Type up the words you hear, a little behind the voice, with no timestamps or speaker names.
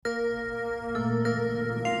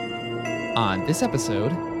On this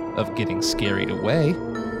episode of Getting Scarried Away,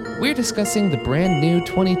 we're discussing the brand new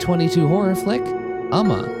 2022 horror flick,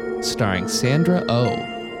 starring Sandra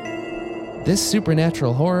Oh. This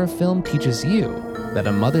supernatural horror film teaches you that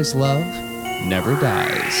a mother's love never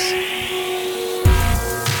dies.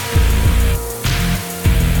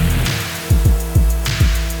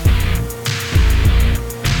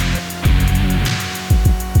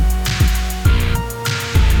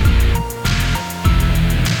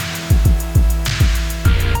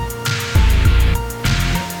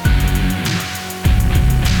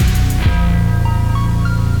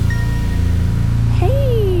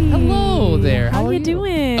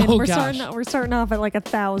 We're starting off at like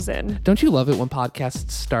 1,000. Don't you love it when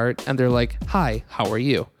podcasts start and they're like, "Hi, how are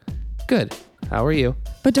you?" Good. How are you?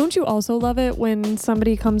 But don't you also love it when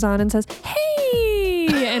somebody comes on and says, "Hey,"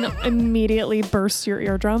 and immediately bursts your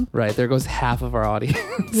eardrum? Right. There goes half of our audience.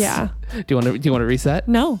 Yeah. Do you want to reset?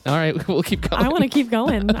 No. All right. We'll keep going. I want to keep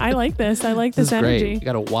going. I like this. I like this energy. Great. You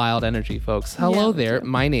got a wild energy, folks. Hello there.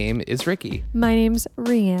 My name is Ricky. My name's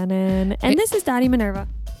Rhiannon. And this is Dottie Minerva.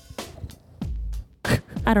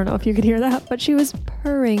 I don't know if you could hear that, but she was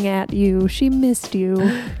purring at you. She missed you.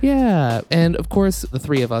 Yeah. And of course, the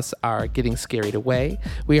three of us are Getting Scarried Away.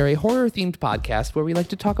 We are a horror-themed podcast where we like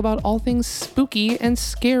to talk about all things spooky and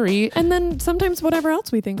scary. And then sometimes whatever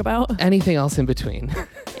else we think about. Anything else in between.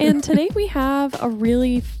 And today we have a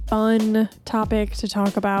really fun topic to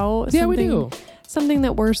talk about. Yeah, we do. Something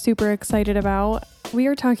that we're super excited about. We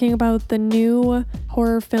are talking about the new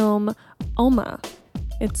horror film, Oma.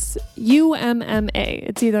 It's UMMA.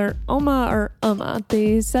 It's either Oma or Uma.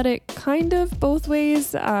 They said it kind of both ways,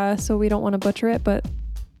 so we don't want to butcher it, but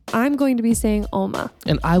I'm going to be saying Oma.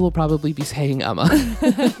 And I will probably be saying Uma.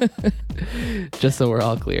 Just so we're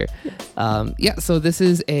all clear. So this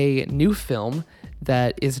is a new film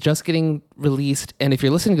that is just getting released. And if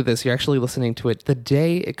you're listening to this, you're actually listening to it the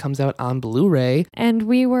day it comes out on Blu-ray. And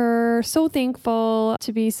we were so thankful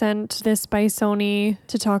to be sent this by Sony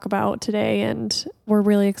to talk about today. And we're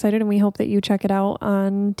really excited, and we hope that you check it out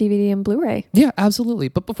on DVD and Blu-ray. Yeah, absolutely.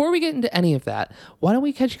 But before we get into any of that, why don't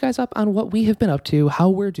we catch you guys up on what we have been up to, how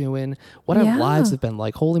we're doing, what our lives have been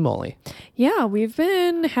like. Holy moly. Yeah, we've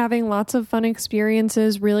been having lots of fun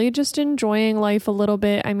experiences, really just enjoying life a little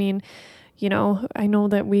bit. I mean, you know, I know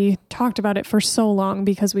that we talked about it for so long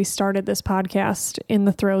because we started this podcast in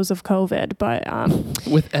the throes of COVID, but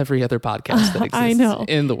with every other podcast that exists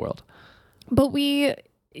in the world. But we,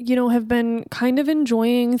 have been kind of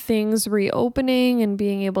enjoying things reopening and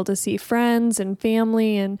being able to see friends and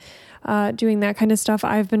family and doing that kind of stuff.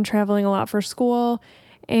 I've been traveling a lot for school,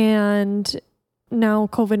 and now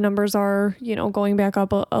COVID numbers are, going back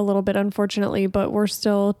up a little bit, unfortunately, but we're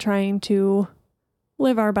still trying to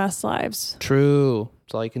live our best lives. True.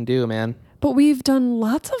 That's all you can do, man. But we've done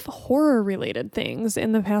lots of horror related things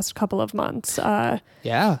in the past couple of months.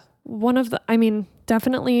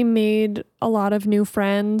 Definitely made a lot of new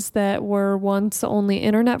friends that were once only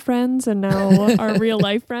internet friends and now are real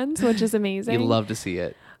life friends, which is amazing. You love to see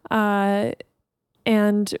it.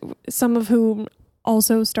 And some of whom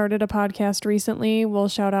also started a podcast recently. We'll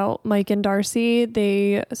shout out Mike and Darcy.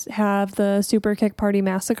 They have the Super Kick Party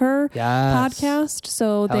Massacre podcast.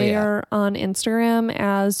 So they are on Instagram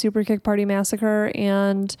as Super Kick Party Massacre.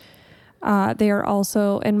 And they are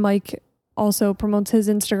also, and Mike also promotes his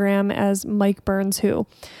Instagram as Mike Burns Who.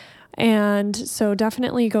 And so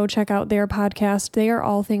definitely go check out their podcast. They are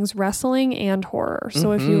all things wrestling and horror.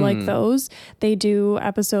 So if you like those, they do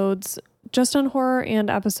episodes just on horror and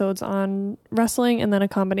episodes on wrestling, and then a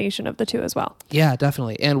combination of the two as well. Yeah,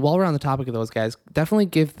 definitely. And while we're on the topic of those guys, definitely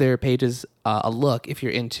give their pages a look if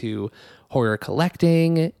you're into horror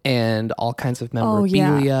collecting and all kinds of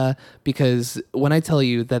memorabilia, because when I tell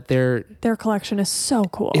you that their collection is so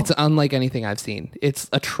cool, it's unlike anything I've seen. It's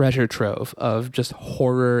a treasure trove of just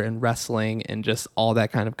horror and wrestling and just all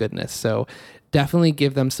that kind of goodness. So definitely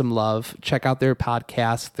give them some love. Check out their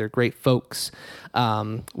podcast. They're great folks.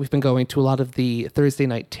 We've been going to a lot of the Thursday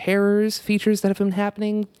Night Terrors features that have been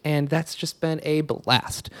happening, and that's just been a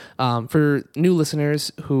blast. For new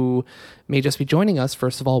listeners who may just be joining us,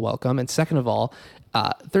 first of all, welcome. And second of all,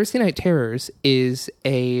 Thursday Night Terrors is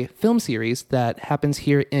a film series that happens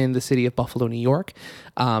here in the city of Buffalo, New York.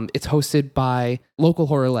 It's hosted by local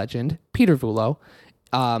horror legend Peter Vullo.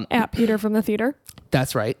 At Peter from the Theater.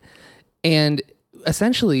 That's right. And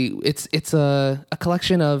essentially, it's a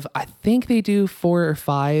collection of, I think they do 4 or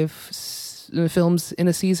 5 films in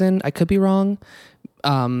a season. I could be wrong.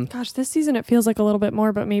 Gosh, this season it feels like a little bit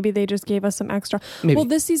more, but maybe they just gave us some extra. Maybe. Well,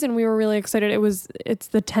 this season we were really excited. It's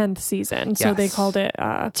the 10th season, so they called it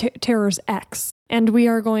Terrors X. And we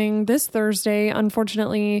are going this Thursday.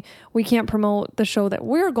 Unfortunately, we can't promote the show that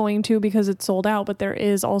we're going to because it's sold out, but there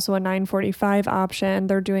is also a 9:45 option.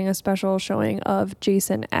 They're doing a special showing of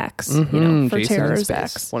Jason X, for Jason Terror's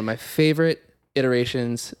X. One of my favorite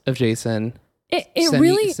iterations of Jason.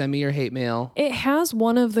 Send me your hate mail. It has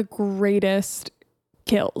one of the greatest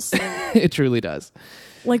kills. It truly does.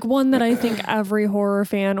 Like one that I think every horror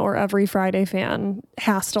fan or every Friday fan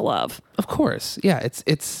has to love. Of course. Yeah,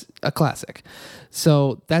 it's a classic.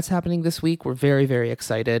 So that's happening this week. We're very, very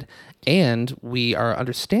excited. And we are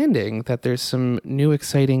understanding that there's some new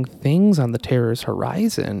exciting things on the Terror's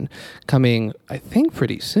horizon coming, I think,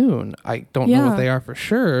 pretty soon. I don't know if they are for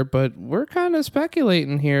sure, but we're kind of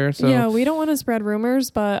speculating here. So yeah, we don't want to spread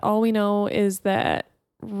rumors, but all we know is that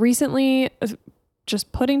recently,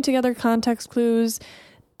 just putting together context clues,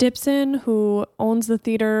 Dipson, who owns the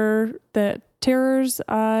theater that Terrors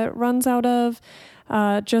runs out of,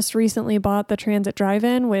 just recently bought the Transit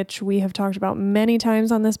Drive-In, which we have talked about many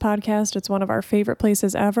times on this podcast. It's one of our favorite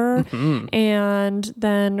places ever. Mm-hmm. And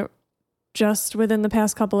then just within the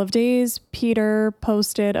past couple of days, Peter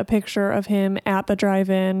posted a picture of him at the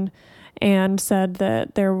drive-in and said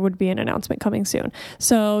that there would be an announcement coming soon.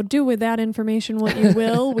 So do with that information what you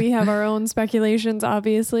will. We have our own speculations,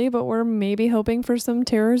 obviously, but we're maybe hoping for some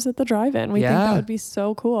Terrors at the drive-in. We think that would be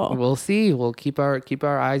so cool. We'll see. We'll keep our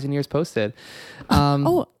eyes and ears posted.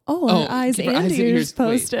 Our eyes and ears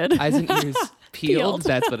posted. Wait, eyes and ears peeled.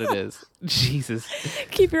 That's what it is. Jesus.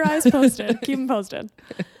 Keep your eyes posted. Keep them posted.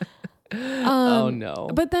 Oh no.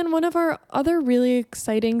 But then one of our other really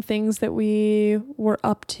exciting things that we were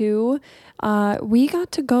up to, we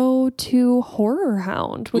got to go to Horror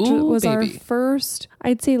Hound, which was our first,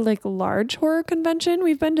 I'd say, like large horror convention.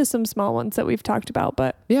 We've been to some small ones that we've talked about,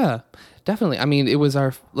 but yeah, definitely. I mean, it was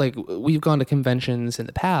we've gone to conventions in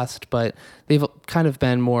the past, but they've kind of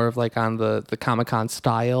been more of like on the Comic-Con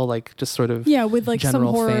style, like just sort of with like some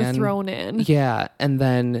horror thrown in. Yeah. And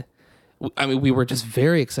then we were just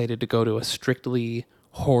very excited to go to a strictly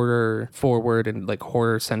horror forward and like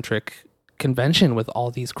horror centric convention with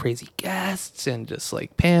all these crazy guests and just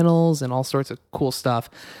like panels and all sorts of cool stuff.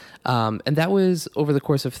 And that was over the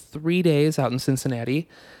course of 3 days out in Cincinnati.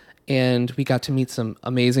 And we got to meet some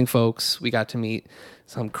amazing folks. We got to meet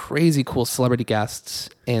some crazy cool celebrity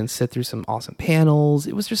guests and sit through some awesome panels.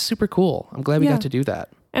 It was just super cool. I'm glad we got to do that.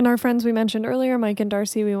 And our friends we mentioned earlier, Mike and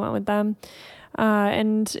Darcy, we went with them.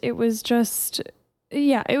 And it was just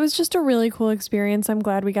a really cool experience. I'm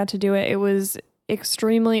glad we got to do it. It was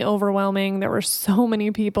extremely overwhelming. There were so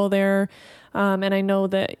many people there. And I know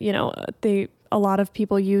that, a lot of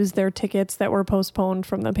people used their tickets that were postponed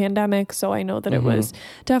from the pandemic. So I know that it was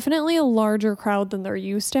definitely a larger crowd than they're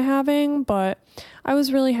used to having, but I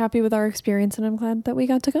was really happy with our experience and I'm glad that we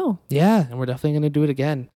got to go. Yeah. And we're definitely going to do it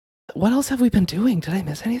again. What else have we been doing? Did I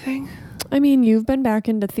miss anything? I mean, you've been back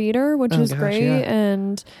into theater, which is great. Yeah.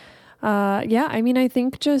 And I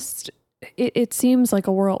think just it seems like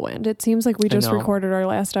a whirlwind. It seems like we just recorded our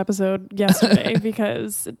last episode yesterday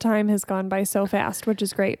because time has gone by so fast, which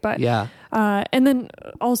is great. But and then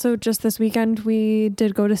also just this weekend, we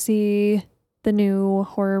did go to see the new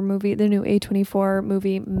horror movie, the new A24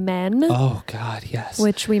 movie, Men. Oh, God, yes.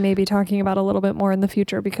 Which we may be talking about a little bit more in the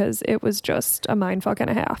future because it was just a mindfuck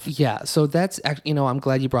and a half. Yeah, so that's, I'm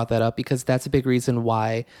glad you brought that up because that's a big reason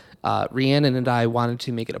why Rhiannon and I wanted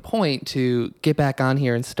to make it a point to get back on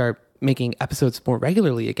here and start making episodes more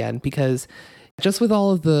regularly again because just with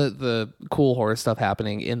all of the cool horror stuff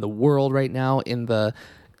happening in the world right now, in the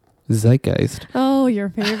zeitgeist. Oh, your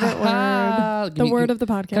favorite word. The word of the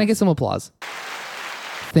podcast. Can I get some applause?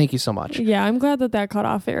 Thank you so much. Yeah, I'm glad that cut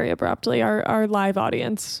off very abruptly. Our live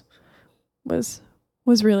audience was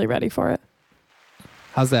really ready for it.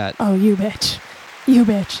 How's that? Oh, you bitch. You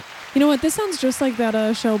bitch. You know what? This sounds just like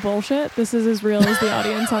that show Bullshit. This is as real as the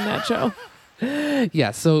audience on that show.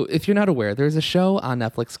 Yeah, so if you're not aware, there's a show on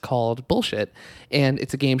Netflix called Bullshit, and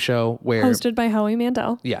it's a game show where hosted by Howie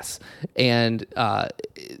Mandel. Yes, and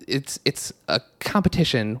it's a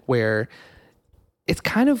competition where it's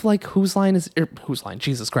kind of like Whose Line?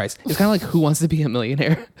 Jesus Christ! It's kind of like Who Wants to Be a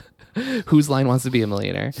Millionaire. Whose Line Wants to Be a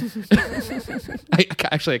Millionaire? I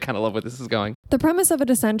kind of love where this is going. The premise of it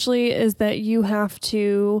essentially is that you have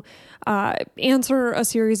to answer a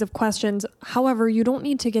series of questions. However, you don't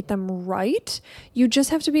need to get them right. You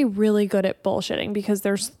just have to be really good at bullshitting because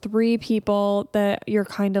there's 3 people that you're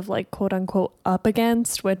kind of like quote unquote up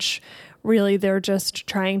against, which really they're just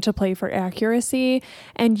trying to play for accuracy,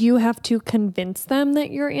 and you have to convince them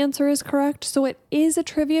that your answer is correct. So it is a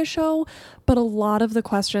trivia show, but a lot of the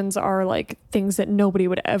questions are like things that nobody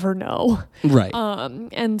would ever know. Right.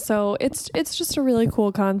 And so it's just a really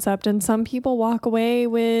cool concept, and some people walk away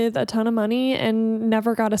with a ton of money and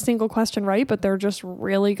never got a single question right, but they're just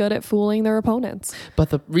really good at fooling their opponents. But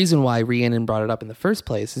the reason why Rhiannon brought it up in the first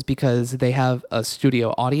place is because they have a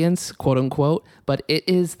studio audience, quote unquote, but it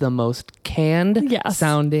is the most canned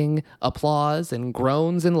sounding applause and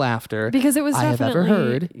groans and laughter because it was I have ever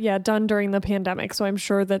heard. Yeah, done during the pandemic, so I'm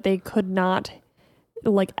sure that they could not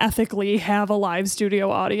like ethically have a live studio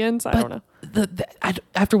audience. I don't know.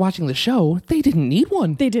 After watching the show, they didn't need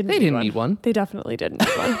one. They didn't need one. They definitely didn't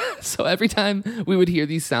need one. So every time we would hear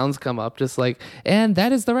these sounds come up, just like, and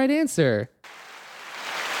that is the right answer.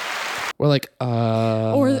 We're like,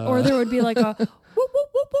 or there would be like a whoop, whoop,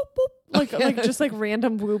 whoop, whoop, whoop. Like just like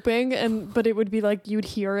random whooping, but it would be like you'd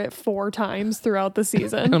hear it 4 times throughout the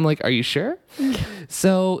season. And I'm like, are you sure?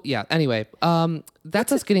 So yeah. Anyway,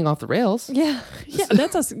 that's us getting off the rails. Yeah,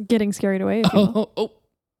 that's us getting carried away. Oh.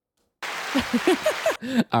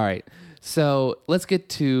 All right. So let's get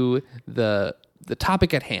to the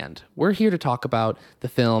topic at hand. We're here to talk about the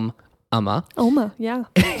film Oma, yeah.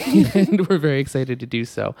 And we're very excited to do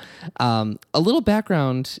so. A little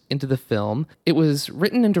background into the film. It was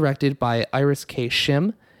written and directed by Iris K.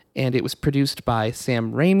 Shim, and it was produced by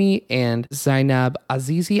Sam Raimi and Zainab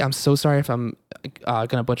Azizi. I'm so sorry if I'm going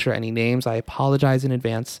to butcher any names. I apologize in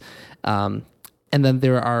advance. And then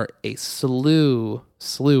there are a slew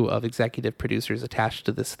of executive producers attached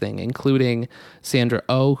to this thing, including Sandra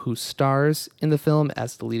Oh, who stars in the film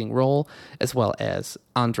as the leading role, as well as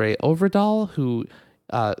Andre Overdahl, who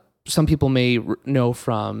some people may know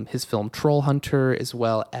from his film Troll Hunter, as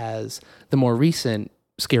well as the more recent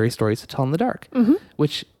Scary Stories to Tell in the Dark,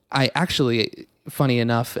 which I actually, funny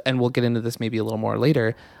enough, and we'll get into this maybe a little more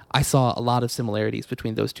later, I saw a lot of similarities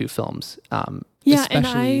between those two films. Yeah,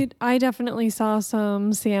 and I definitely saw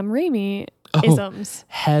some Sam Raimi isms.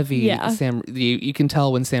 Heavy. Yeah. You can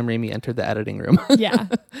tell when Sam Raimi entered the editing room. Yeah.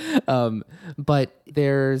 But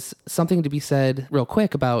there's something to be said real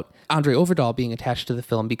quick about Andre Overdahl being attached to the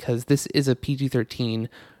film because this is a PG-13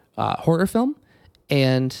 horror film.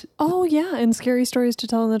 And and Scary Stories to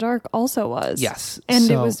Tell in the Dark also was. Yes. And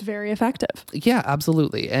it was very effective. Yeah,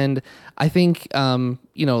 absolutely. And I think, and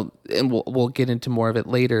we'll get into more of it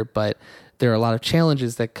later, but there are a lot of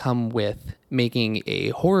challenges that come with making a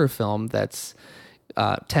horror film that's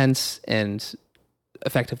tense and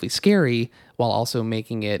effectively scary while also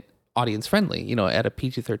making it audience friendly, at a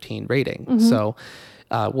PG-13 rating. Mm-hmm. So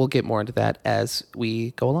we'll get more into that as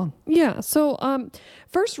we go along. Yeah. So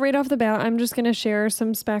first, right off the bat, I'm just going to share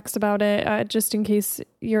some specs about it just in case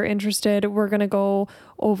you're interested. We're going to go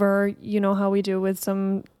over, how we do with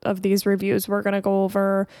some of these reviews. We're going to go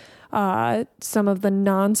over some of the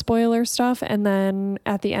non-spoiler stuff. And then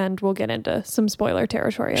at the end, we'll get into some spoiler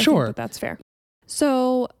territory. I think that's fair.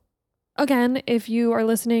 So again, if you are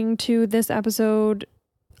listening to this episode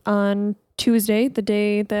on Tuesday, the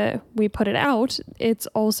day that we put it out, it's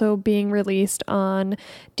also being released on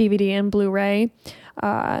DVD and Blu-ray.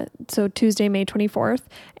 So Tuesday, May 24th.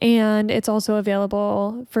 And it's also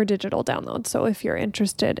available for digital download. So if you're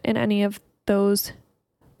interested in any of those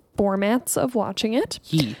formats of watching it.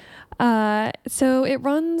 So it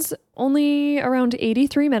runs only around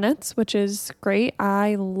 83 minutes, which is great.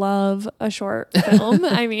 I love a short film.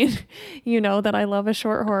 I mean, you know that I love a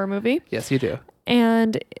short horror movie. Yes, you do.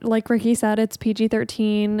 And like Ricky said, it's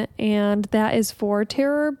PG-13, and that is for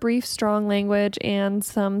terror, brief, strong language, and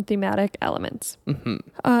some thematic elements. Mm-hmm.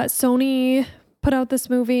 Sony put out this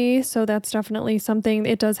movie, so that's definitely something.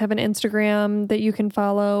 It does have an Instagram that you can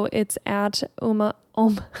follow. It's at Oma.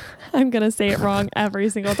 I'm going to say it wrong every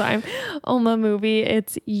single time. Oma Movie.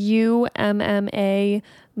 It's UMMA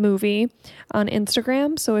Movie on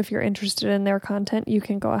Instagram. So if you're interested in their content, you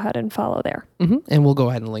can go ahead and follow there. Mm-hmm. And we'll go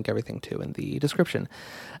ahead and link everything too in the description.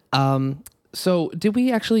 So did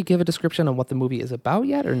we actually give a description on what the movie is about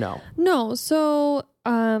yet or no? No. So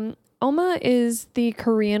Oma is the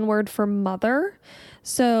Korean word for mother.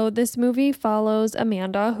 So this movie follows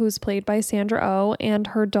Amanda, who's played by Sandra Oh, and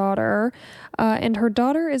her daughter. And her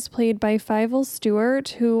daughter is played by Fievel Stewart,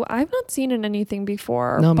 who I've not seen in anything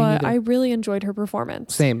before, but I really enjoyed her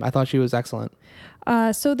performance. Same. I thought she was excellent.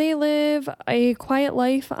 So they live a quiet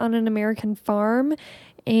life on an American farm.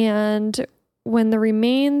 And when the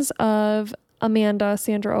remains of Amanda,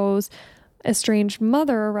 Sandra Oh's estranged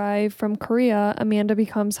mother arrive from Korea, Amanda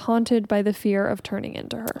becomes haunted by the fear of turning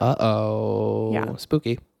into her. Uh-oh. Yeah.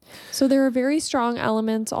 Spooky. So there are very strong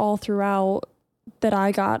elements all throughout that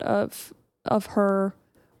I got of her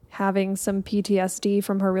having some PTSD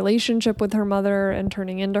from her relationship with her mother and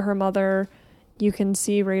turning into her mother. You can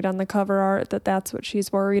see right on the cover art that that's what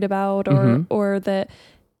she's worried about, or that,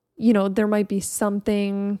 you know, there might be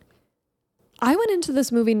something. I went into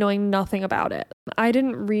this movie knowing nothing about it. I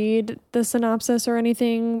didn't read the synopsis or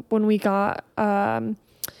anything when we got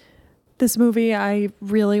this movie. I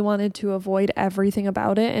really wanted to avoid everything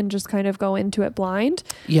about it and just kind of go into it blind.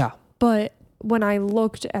 Yeah. But when I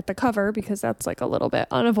looked at the cover, because that's like a little bit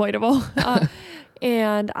unavoidable,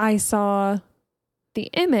 and I saw the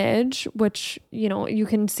image, which, you know, you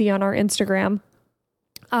can see on our Instagram,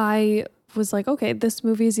 I was like, okay, this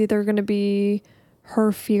movie is either going to be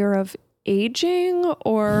her fear of aging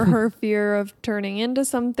or her fear of turning into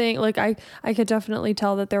something. Like I could definitely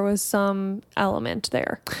tell that there was some element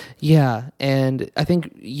there. Yeah. And I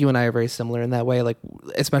think you and I are very similar in that way. Like,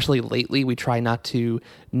 especially lately, we try not to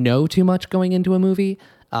know too much going into a movie.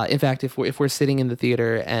 In fact, if we're sitting in the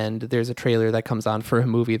theater and there's a trailer that comes on for a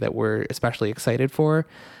movie that we're especially excited for,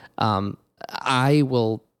 I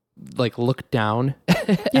will like look down.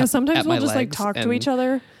 Yeah. Sometimes we'll just like talk to each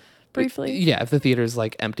other briefly. Yeah, if the theater's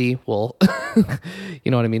like empty, we'll,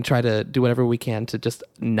 you know what I mean, try to do whatever we can to just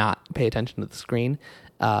not pay attention to the screen.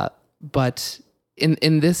 But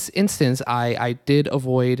in this instance, I did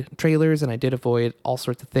avoid trailers and I did avoid all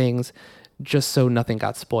sorts of things just so nothing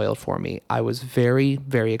got spoiled for me. I was very,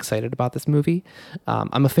 very excited about this movie.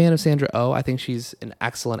 I'm a fan of Sandra Oh. I think she's an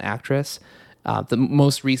excellent actress. The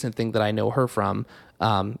most recent thing that I know her from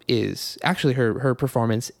is actually her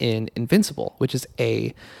performance in Invincible, which is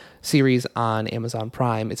a series on Amazon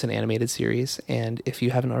Prime. It's an animated series, and if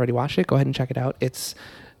you haven't already watched it, go ahead and check it out. It's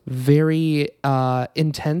very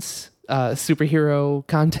intense superhero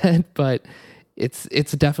content, but it's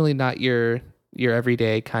definitely not your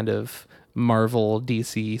everyday kind of Marvel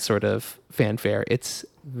DC sort of fanfare. It's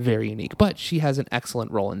very unique, but she has an excellent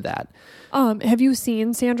role in that. Have you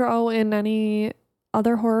seen Sandra Oh in any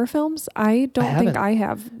other horror films? I don't think I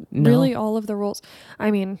have. No. Really, all of the roles.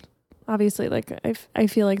 I mean, obviously, like I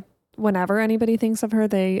feel like whenever anybody thinks of her,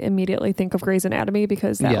 they immediately think of Grey's Anatomy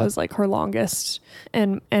because that was like her longest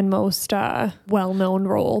and most well-known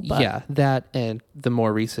role. But yeah, that and the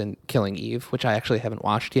more recent Killing Eve, which I actually haven't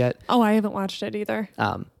watched yet. Oh, I haven't watched it either.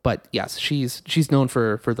 But yes, she's known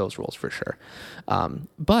for those roles for sure.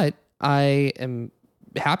 But I am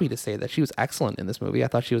happy to say that she was excellent in this movie. I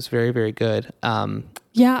thought she was very, very good.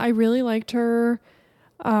 Yeah, I really liked her.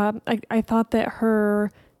 I thought that her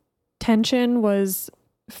tension was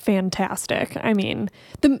fantastic. I mean,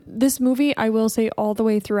 this movie, I will say, all the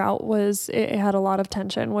way throughout it had a lot of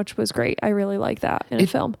tension, which was great. I really like that in a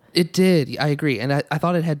film. It did. I agree. And I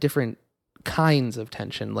thought it had different kinds of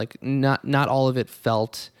tension. Like not all of it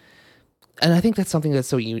felt, and I think that's something that's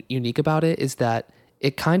so unique about it, is that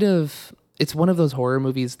it kind of, it's one of those horror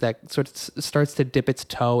movies that sort of starts to dip its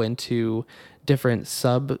toe into different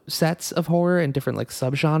subsets of horror and different like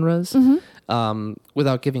subgenres.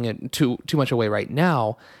 Without giving it too much away right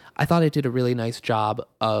now, I thought it did a really nice job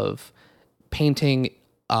of painting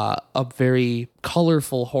a very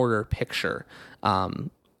colorful horror picture,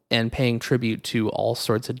 and paying tribute to all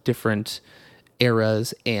sorts of different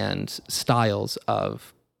eras and styles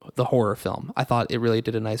of the horror film. I thought it really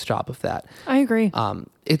did a nice job of that. I agree.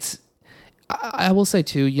 I will say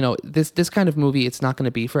too, you know, this kind of movie, it's not going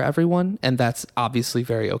to be for everyone, and that's obviously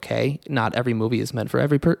very okay. Not every movie is meant for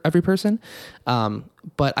every person.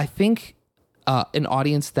 But I think an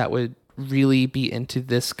audience that would really be into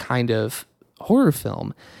this kind of horror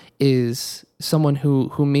film is someone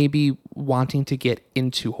who may be wanting to get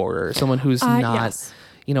into horror, someone who's not,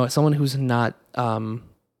 you know, someone who's not,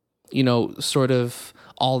 you know, sort of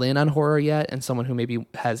all in on horror yet, and someone who maybe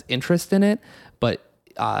has interest in it, but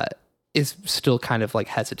is still kind of like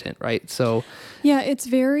hesitant, right? So yeah, it's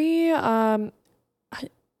very I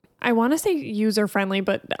want to say user friendly,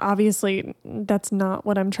 but obviously that's not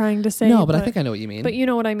what I'm trying to say. No, but I think I know what you mean. But you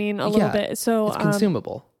know what I mean a little bit. So it's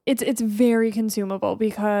consumable. It's very consumable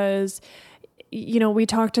because, you know, we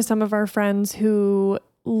talked to some of our friends who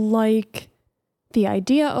like the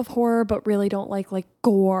idea of horror, but really don't like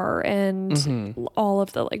gore and all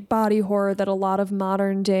of the like body horror that a lot of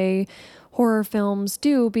modern day horror films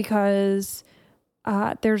do, because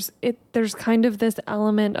there's kind of this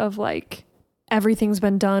element of like, everything's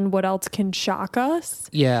been done, what else can shock us?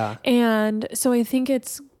 Yeah. And so I think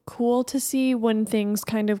it's cool to see when things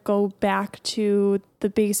kind of go back to the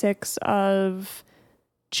basics of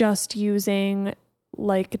just using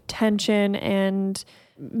like tension and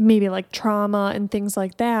maybe like trauma and things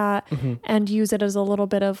like that, and use it as a little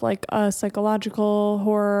bit of like a psychological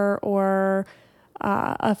horror or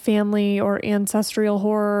a family or ancestral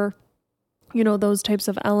horror, you know, those types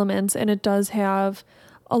of elements. And it does have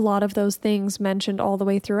a lot of those things mentioned all the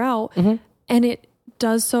way throughout. Mm-hmm. And it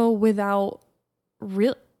does so without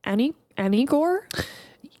any gore.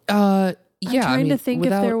 I'm trying to think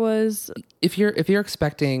if there was... If you're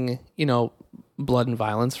expecting, you know, blood and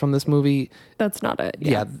violence from this movie, that's not it.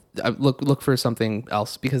 Yeah, look for something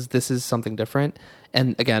else, because this is something different.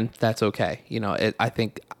 And again, that's okay. You know, I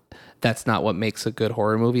think that's not what makes a good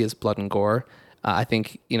horror movie, is blood and gore. I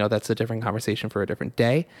think, you know, that's a different conversation for a different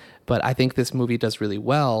day. But I think this movie does really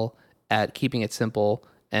well at keeping it simple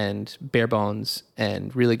and bare bones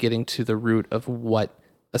and really getting to the root of what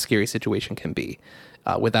a scary situation can be,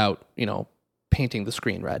 without, you know, painting the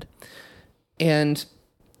screen red. And,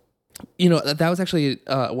 you know, that was actually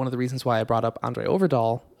one of the reasons why I brought up Andre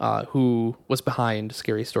Overdahl, who was behind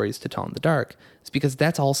Scary Stories to Tell in the Dark. It's because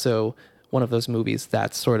that's also one of those movies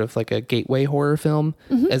that's sort of like a gateway horror film,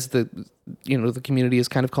 as the community is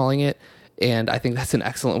kind of calling it. And I think that's an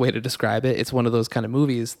excellent way to describe it. It's one of those kind of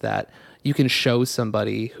movies that you can show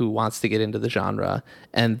somebody who wants to get into the genre,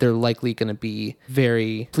 and they're likely going to be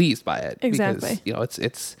very pleased by it. Exactly. Because, you know,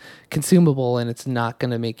 it's consumable, and it's not going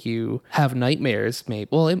to make you have nightmares. Maybe.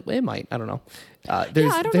 Well, it might. I don't know. I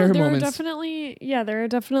don't know. There are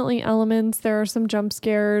definitely elements. There are some jump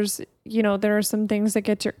scares. You know, there are some things that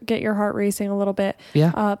get your heart racing a little bit.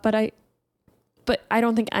 Yeah. But I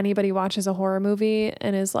don't think anybody watches a horror movie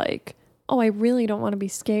and is like, oh, I really don't want to be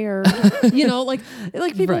scared. You know, like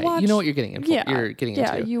people right. watch. You know what you're getting into.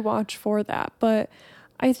 Yeah, you watch for that. But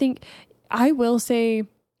I think I will say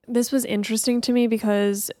this was interesting to me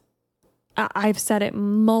because I've said it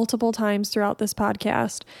multiple times throughout this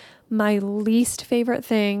podcast. My least favorite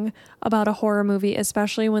thing about a horror movie,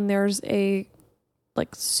 especially when there's a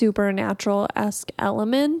like supernatural-esque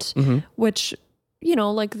element, which, you know,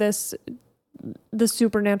 like the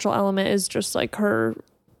supernatural element is just like her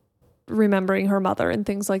remembering her mother and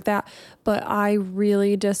things like that. But I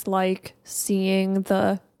really dislike seeing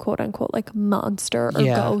the quote unquote like monster or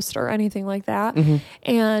ghost or anything like that.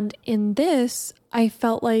 And in this, I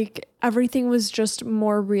felt like everything was just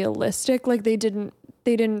more realistic. Like they didn't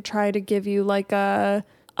try to give you like a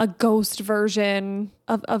ghost version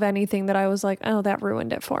of anything that I was like, oh, that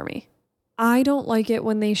ruined it for me. I don't like it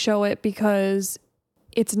when they show it because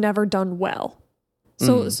it's never done well.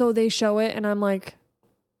 So they show it and I'm like,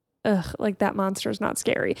 ugh, like that monster is not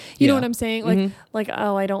scary. You know what I'm saying? Like,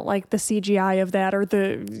 oh, I don't like the CGI of that or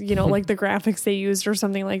the, you know, like the graphics they used or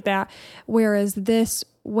something like that. Whereas this,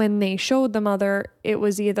 when they showed the mother, it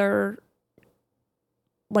was either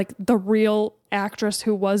like the real actress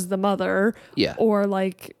who was the mother or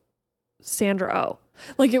like Sandra Oh.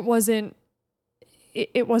 Like it wasn't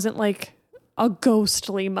like a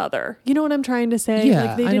ghostly mother. You know what I'm trying to say? Yeah,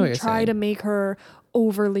 like they didn't try to make her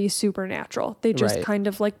overly supernatural. They just kind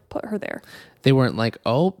of like put her there. They weren't like,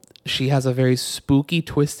 oh, she has a very spooky,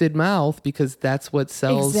 twisted mouth, because that's what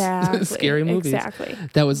sells scary movies. Exactly.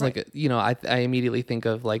 That was like, you know, I immediately think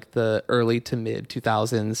of like the early to mid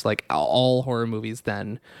 2000s, like all horror movies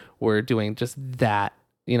then were doing just that.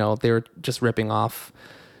 You know, they were just ripping off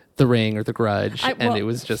The Ring or The Grudge, and it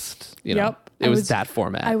was just, you know, it was that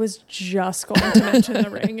format. I was just going to mention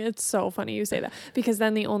The Ring. It's so funny you say that, because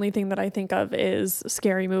then the only thing that I think of is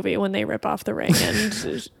Scary Movie when they rip off The Ring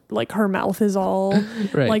and like her mouth is all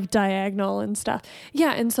like diagonal and stuff.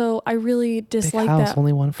 Yeah, and so I really dislike Big house, that.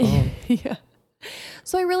 Only one phone. Yeah.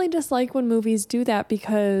 So I really dislike when movies do that,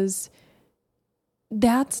 because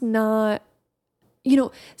that's not, you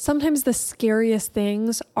know, sometimes the scariest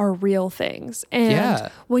things are real things.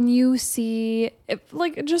 And when you see,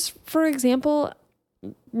 like, just for example,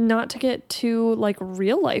 not to get too like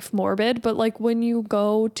real life morbid, but like when you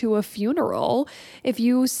go to a funeral, if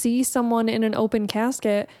you see someone in an open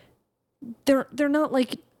casket, they're not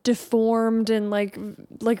like deformed and like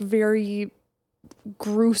very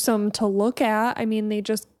gruesome to look at. I mean, they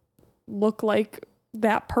just look like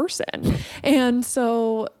that person. And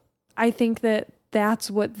so I think that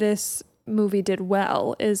that's what this movie did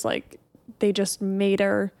well, is like they just made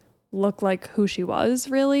her look like who she was,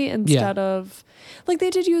 really, instead of like they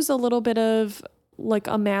did use a little bit of like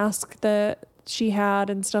a mask that she had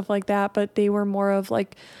and stuff like that, but they were more of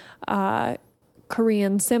like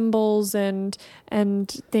Korean symbols and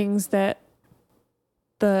things that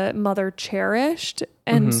the mother cherished.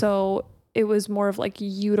 And so it was more of like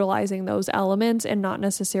utilizing those elements and not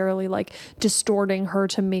necessarily like distorting her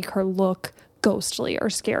to make her look ghostly or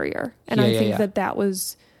scarier. And I think that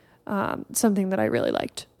was something that I really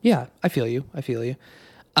liked. Yeah, I feel you. I feel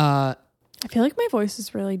like my voice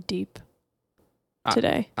is really deep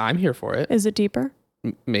today. I'm here for it. Is it deeper?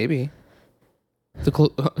 Maybe.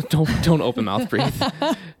 Don't open mouth breathe.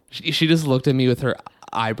 She just looked at me with her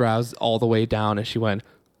eyebrows all the way down, and she went,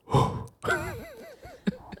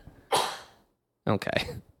 okay.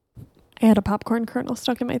 I had a popcorn kernel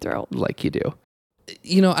stuck in my throat. Like you do.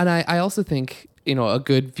 And I also think, a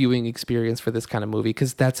good viewing experience for this kind of movie,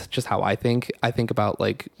 because that's just how I think. I think about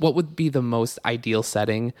like what would be the most ideal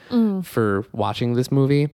setting for watching this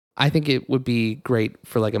movie. I think it would be great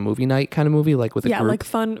for like a movie night kind of movie, like with a group. Like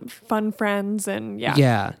fun friends and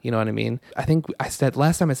Yeah, you know what I mean? I think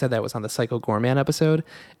last time I said that was on the Psycho Goreman episode,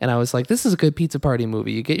 and I was like, this is a good pizza party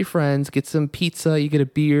movie. You get your friends, get some pizza, you get a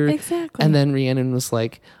beer. Exactly. And then Rhiannon was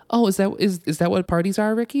like, oh, is that what parties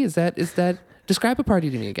are, Ricky? Is that describe a party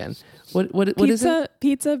to me again. What is it?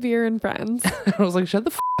 Pizza, beer, and friends. I was like, shut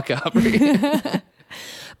the fuck up, Rhiannon.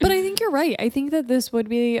 But I think you're right. I think that this would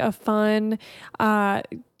be a fun,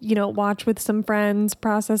 watch with some friends,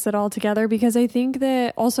 process it all together. Because I think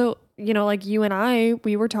that also, like you and I,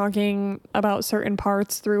 we were talking about certain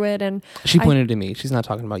parts through it. And she pointed to me. She's not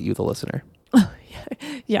talking about you, the listener.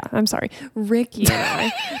 Yeah, I'm sorry. Ricky and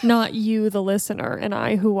I, not you, the listener, and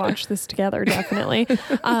I who watched this together, definitely.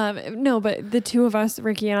 No, but the two of us,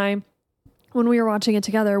 Ricky and I, when we were watching it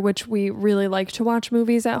together, which we really like to watch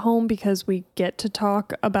movies at home because we get to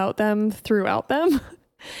talk about them throughout them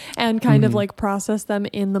and kind of like process them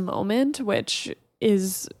in the moment, which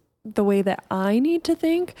is the way that I need to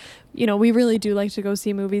think. We really do like to go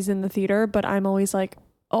see movies in the theater, but I'm always like,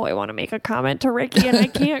 oh, I want to make a comment to Ricky and I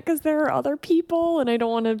can't because there are other people and I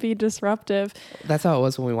don't want to be disruptive. That's how it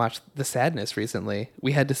was when we watched The Sadness recently.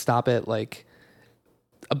 We had to stop it like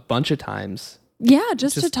a bunch of times. Yeah,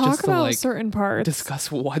 just to talk about like certain parts. Discuss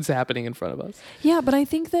what's happening in front of us. Yeah, but I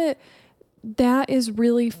think that is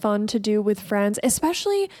really fun to do with friends,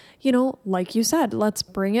 especially, like you said, let's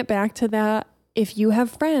bring it back to that. If you have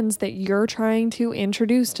friends that you're trying to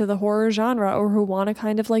introduce to the horror genre or who want to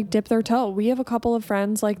kind of like dip their toe. We have a couple of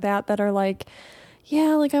friends like that are like,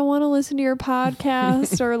 yeah, like I want to listen to your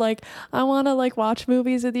podcast or like I want to like watch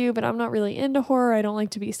movies with you, but I'm not really into horror. I don't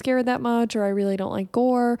like to be scared that much, or I really don't like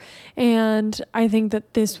gore. And I think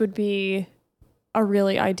that this would be a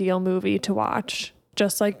really ideal movie to watch.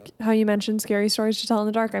 Just like how you mentioned Scary Stories to Tell in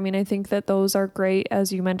the Dark. I mean, I think that those are great,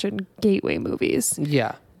 as you mentioned, gateway movies.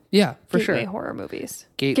 Yeah. Yeah, for gateway sure. Gateway horror movies.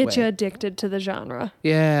 Gateway. Get you addicted to the genre.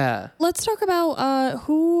 Yeah. Let's talk about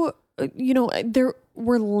who, there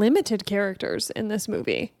were limited characters in this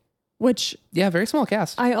movie, which... Yeah, very small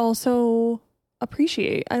cast. I also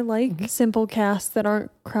appreciate. I like simple casts that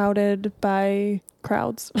aren't crowded by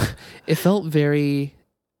crowds. It felt very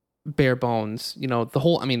bare bones.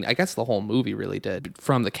 I guess the whole movie really did.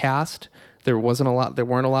 From the cast, there weren't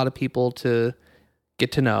a lot of people to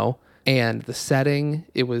get to know. And the setting,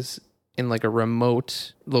 it was in like a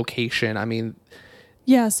remote location. I mean...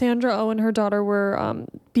 Yeah, Sandra Oh and her daughter were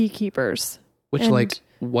beekeepers. Which,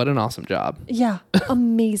 what an awesome job. Yeah,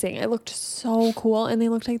 amazing. It looked so cool, and they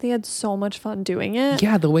looked like they had so much fun doing it.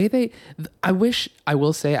 Yeah, the way I wish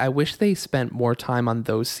they spent more time on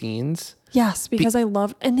those scenes. Yes, because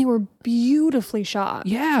and they were beautifully shot.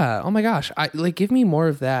 Yeah, oh my gosh. Give me more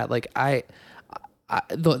of that. I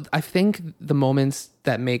think the moments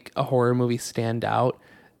that make a horror movie stand out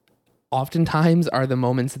oftentimes are the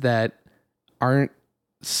moments that aren't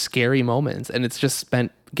scary moments, and it's just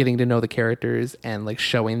spent getting to know the characters and like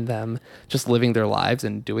showing them just living their lives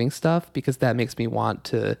and doing stuff, because that makes me want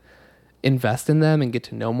to invest in them and get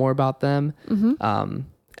to know more about them.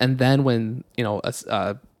 And then when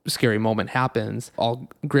a scary moment happens, I'll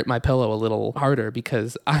grip my pillow a little harder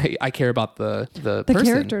because I care about the person.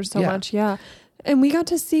 Characters so much. Yeah. And we got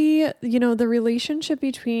to see, the relationship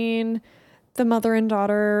between the mother and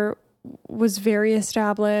daughter was very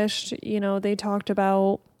established. They talked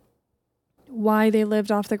about why they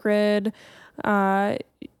lived off the grid, like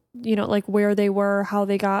where they were, how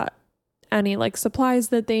they got any like supplies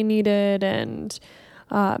that they needed. And,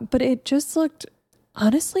 but it just looked,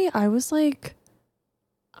 honestly, I was like,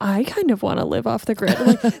 I kind of want to live off the grid.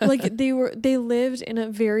 Like they lived in a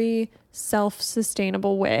very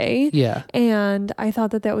self-sustainable way. Yeah. And I thought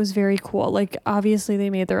that was very cool. Like, obviously they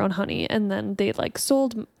made their own honey, and then they like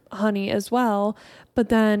sold honey as well. But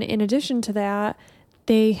then in addition to that,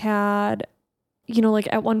 they had, like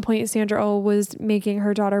at one point Sandra Oh was making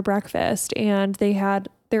her daughter breakfast, and they had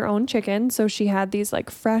their own chicken. So she had these like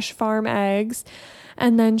fresh farm eggs.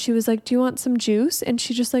 And then she was like, do you want some juice? And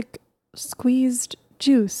she just like squeezed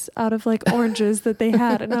juice out of like oranges that they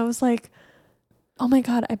had. And I was like, Oh my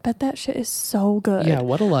God, I bet that shit is so good. Yeah,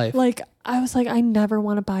 what a life. Like, I was like, I never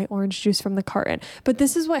want to buy orange juice from the carton. But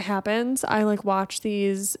this is what happens. I like watch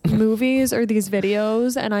these movies or these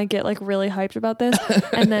videos and I get like really hyped about this.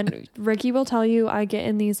 And then Ricky will tell you, I get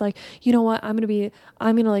in these like, you know what? I'm going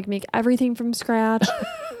to like make everything from scratch.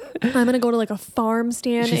 I'm going to go to like a farm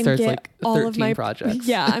stand and get like all of my projects.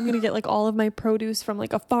 Yeah, I'm going to get like all of my produce from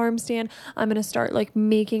like a farm stand. I'm going to start like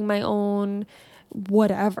making my own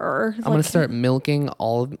whatever. I'm going to start milking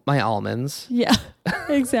all of my almonds. Yeah,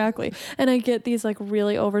 exactly. And I get these like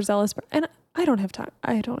really overzealous, and I don't have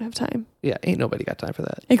time. Yeah, ain't nobody got time for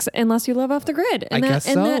that. Unless you live off the grid. And I guess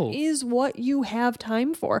so. And that is what you have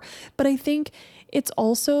time for. But I think it's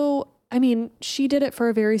also, I mean, she did it for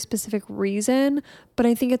a very specific reason, but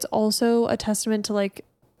I think it's also a testament to like,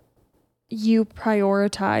 you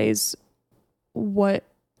prioritize what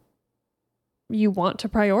you want to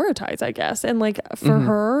prioritize, I guess. And like for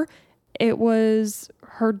her, it was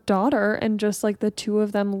her daughter and just like the two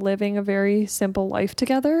of them living a very simple life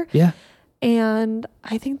together. Yeah. And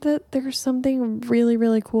I think that there's something really,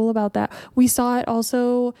 really cool about that. We saw it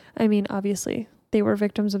also, I mean, obviously they were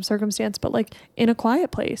victims of circumstance, but like in A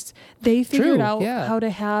Quiet Place, they figured out how to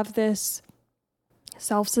have this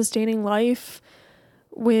self-sustaining life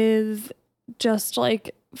with just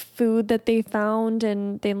like food that they found,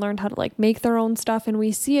 and they learned how to like make their own stuff. And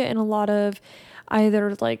we see it in a lot of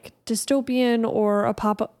either like dystopian or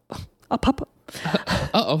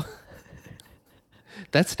Uh-oh.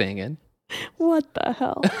 That's staying in. What the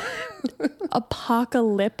hell?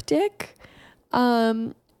 Apocalyptic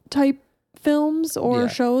type films or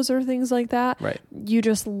shows or things like that. Right. You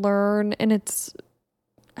just learn, and it's,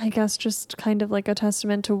 I guess, just kind of like a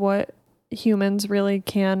testament to what humans really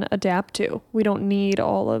can adapt to. We don't need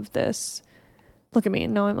all of this. Look at me.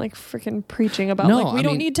 Now I'm like freaking preaching about we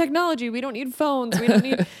don't need technology. We don't need phones. We don't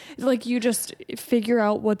need like, you just figure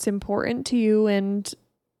out what's important to you. And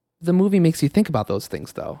the movie makes you think about those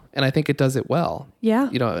things though. And I think it does it well. Yeah.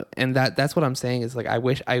 You know, and that's what I'm saying is like, I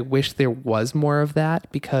wish there was more of that,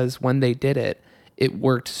 because when they did it, it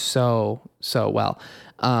worked so well.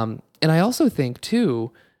 And I also think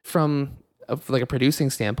too, from like a producing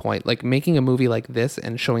standpoint, like making a movie like this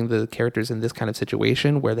and showing the characters in this kind of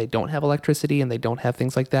situation where they don't have electricity and they don't have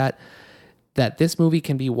things like that, that this movie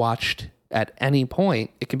can be watched at any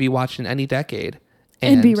point. It can be watched in any decade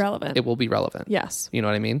and be relevant. It will be relevant. Yes. You know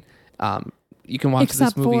what I mean? You can watch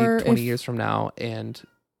this movie 20 years from now and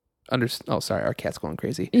oh, sorry, our cat's going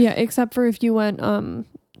crazy. Yeah. Except for if you went,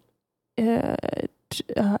 in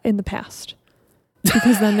the past.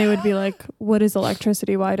 Because then they would be like, what is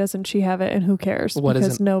electricity? Why doesn't she have it? And who cares?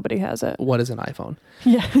 Because nobody has it. What is an iPhone?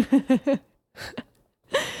 Yeah.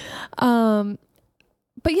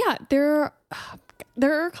 But yeah, there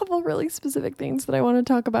are a couple really specific things that I want to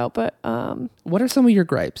talk about, but what are some of your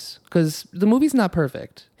gripes? Because the movie's not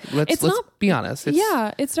perfect. Let's be honest.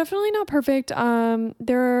 It's definitely not perfect.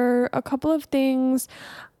 There are a couple of things.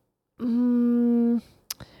 And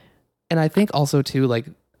I think also too, like,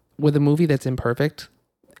 with a movie that's imperfect,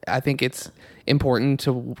 I think it's important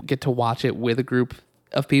to get to watch it with a group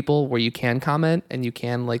of people where you can comment and you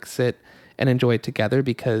can like sit and enjoy it together,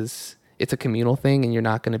 because it's a communal thing and you're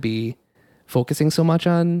not going to be focusing so much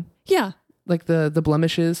on like the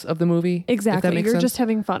blemishes of the movie. Exactly. You're just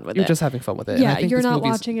having fun with it. You're just having fun with it. Yeah, you're not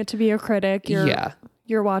watching it to be a critic.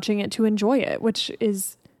 You're watching it to enjoy it, which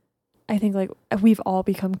is, I think, like, we've all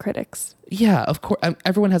become critics. Yeah, of course.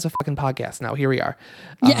 Everyone has a fucking podcast now. Here we are.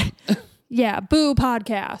 Yeah. Boo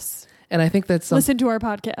podcasts. And I think that's listen to our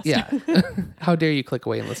podcast. Yeah. How dare you click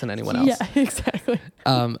away and listen to anyone else? Yeah, exactly.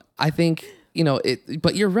 I think, you know,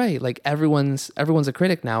 but you're right. Like everyone's a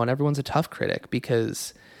critic now, and everyone's a tough critic,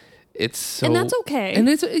 because it's so, and that's okay. And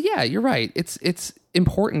you're right. It's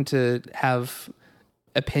important to have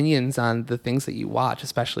opinions on the things that you watch,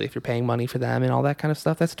 especially if you're paying money for them and all that kind of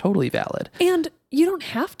stuff. That's totally valid. And you don't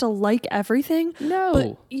have to like everything.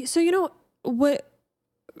 No. But, so you know what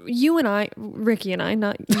you and I, Ricky and I,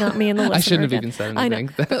 not me and the listener. I shouldn't have even said anything.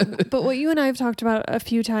 but what you and I have talked about a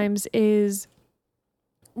few times is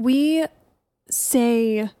we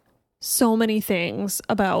say so many things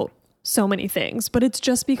about so many things, but it's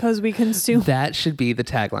just because we consume. That should be the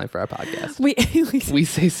tagline for our podcast. We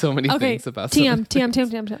say so many things about TM.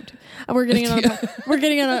 We're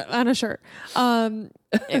getting it on a shirt.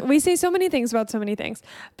 We say so many things about so many things,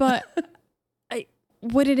 but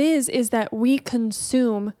what it is that we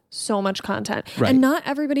consume so much content, and not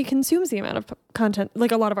everybody consumes the amount of content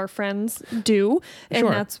like a lot of our friends do, and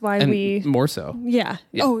that's why we more so. Yeah.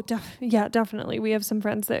 Oh, definitely. We have some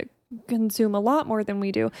friends that consume a lot more than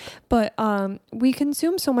we do, but we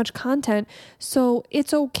consume so much content, so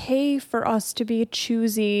it's okay for us to be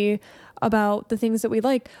choosy about the things that we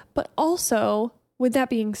like. But also, with that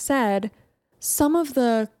being said, some of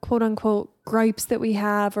the quote unquote gripes that we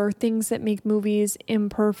have or things that make movies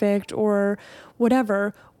imperfect or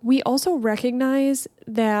whatever, we also recognize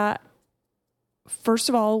that, first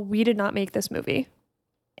of all, we did not make this movie.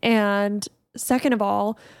 And second of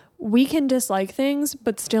all, we can dislike things,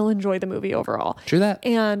 but still enjoy the movie overall. True that.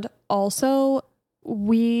 And also,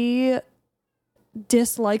 we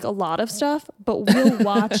dislike a lot of stuff, but we'll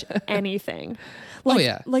watch anything.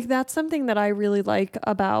 Like that's something that I really like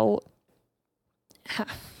about,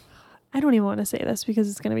 I don't even want to say this because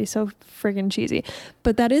it's going to be so friggin' cheesy,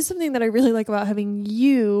 but that is something that I really like about having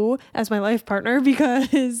you as my life partner,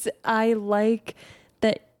 because I like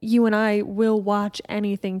that you and I will watch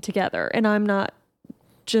anything together, and I'm not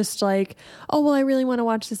just like, oh, well, I really want to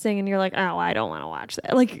watch this thing, and you're like, oh, I don't want to watch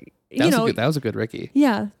that. Like, that was a good Ricky.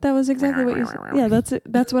 Yeah, that was exactly what you said. Yeah, that's it.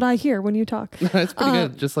 That's what I hear when you talk. It's pretty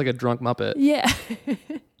good. Just like a drunk Muppet. Yeah.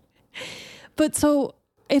 But so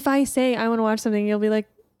if I say I want to watch something, you'll be like,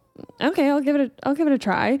 okay, I'll give it a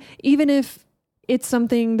try, even if it's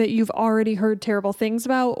something that you've already heard terrible things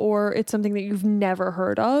about, or it's something that you've never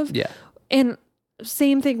heard of. Yeah. And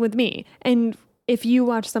same thing with me. And if you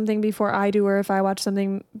watch something before I do, or if I watch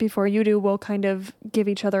something before you do, we'll kind of give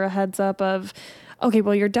each other a heads up of, okay,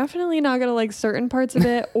 well, you're definitely not going to like certain parts of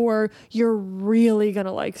it, or you're really going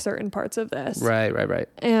to like certain parts of this. Right.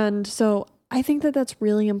 And so I think that that's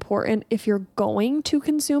really important. If you're going to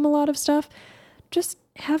consume a lot of stuff, just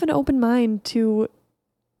have an open mind to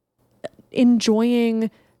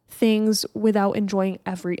enjoying things without enjoying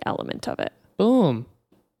every element of it. Boom.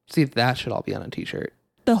 See, that should all be on a t-shirt.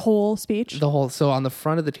 The whole speech? So on the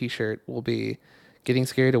front of the t-shirt will be getting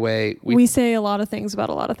scared away. We say a lot of things about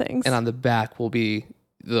a lot of things. And on the back will be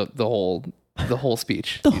the whole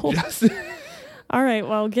speech. All right,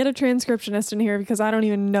 well, get a transcriptionist in here because I don't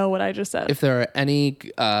even know what I just said. If there are any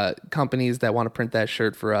companies that want to print that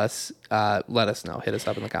shirt for us, let us know. Hit us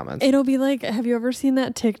up in the comments. It'll be like, have you ever seen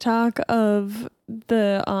that TikTok of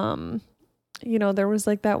the, there was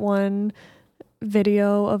like that one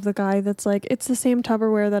video of the guy that's like, it's the same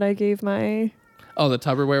Tupperware that I gave my... Oh, the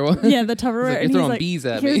Tupperware one? Yeah, the Tupperware. Like, you're throwing bees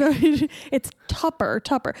at me. It's Tupper.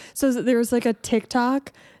 So there was like a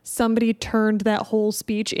TikTok. Somebody turned that whole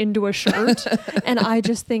speech into a shirt. And I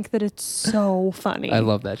just think that it's so funny. I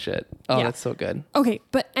love that shit. Oh, yeah. That's so good. Okay,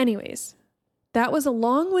 but anyways, that was a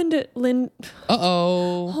long-winded...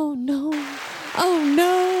 Uh-oh. Oh, no. Oh,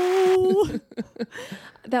 no.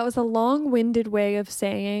 That was a long-winded way of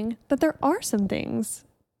saying that there are some things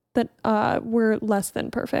that were less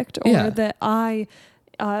than perfect, or that I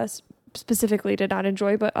specifically did not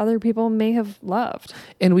enjoy, but other people may have loved.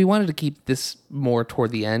 And we wanted to keep this more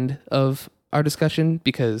toward the end of our discussion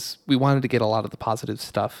because we wanted to get a lot of the positive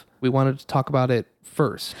stuff. We wanted to talk about it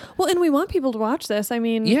first. Well, and we want people to watch this. I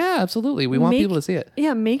mean... Yeah, absolutely. We want people to see it.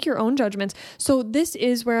 Yeah, make your own judgments. So this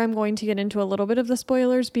is where I'm going to get into a little bit of the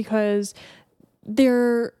spoilers, because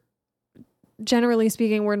they're, generally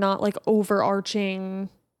speaking, we're not like overarching...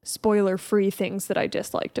 spoiler-free things that I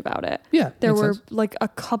disliked about it. Yeah, there were like a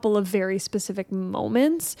couple of very specific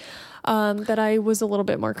moments that I was a little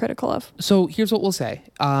bit more critical of. So here's what we'll say.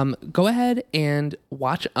 Go ahead and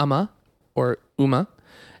watch Uma.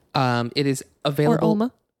 It is available. Or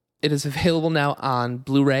Oma. It is available now on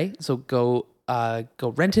Blu-ray. So go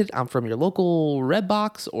rent it from your local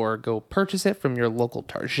Redbox, or go purchase it from your local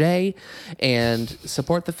Target and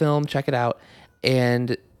support the film. Check it out.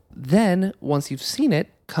 And then once you've seen it,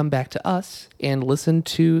 come back to us and listen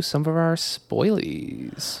to some of our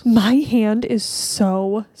spoilies. My hand is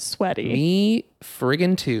so sweaty. Me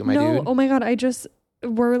friggin' too, my dude. Oh my God.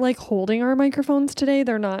 We're like holding our microphones today.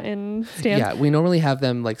 They're not in stands. Yeah, we normally have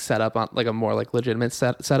them like set up on like a more like legitimate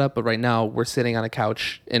setup, but right now we're sitting on a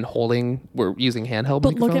couch and we're using handheld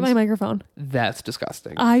microphones. But look at my microphone. That's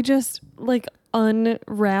disgusting. I just like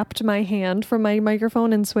unwrapped my hand from my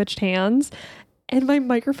microphone and switched hands, and my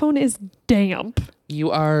microphone is damp. You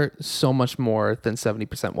are so much more than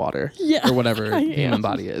 70% water. Yeah, or whatever human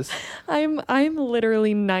body is. I'm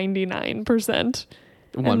literally 99%.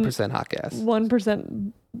 1% hot gas.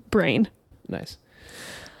 1% brain. Nice.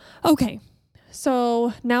 Okay.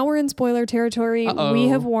 So now we're in spoiler territory. Uh-oh. We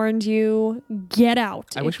have warned you. Get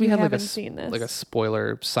out. I wish we had like a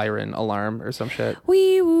spoiler siren alarm or some shit.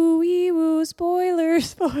 Wee woo, spoiler.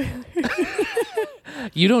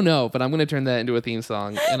 You don't know, but I'm going to turn that into a theme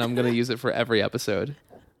song and I'm going to use it for every episode.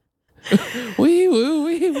 Wee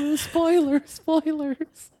woo, spoilers.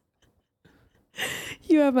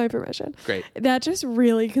 You have my permission. Great. That just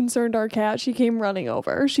really concerned our cat. She came running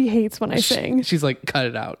over. She hates when I sing. She's like, cut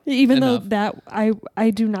it out. Even though that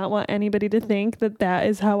I do not want anybody to think that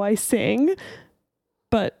is how I sing.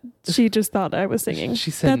 But she just thought I was singing.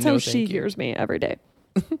 She said that's no, how thank she you. hears me every day.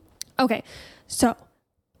 Okay. So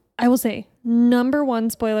I will say number one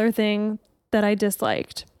spoiler thing that I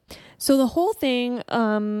disliked. So the whole thing,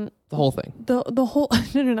 the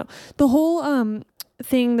whole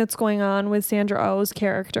thing that's going on with Sandra Oh's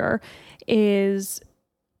character is,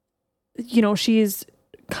 you know, she's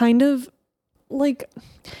kind of like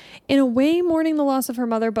in a way mourning the loss of her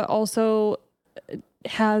mother, but also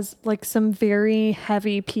has like some very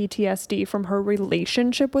heavy PTSD from her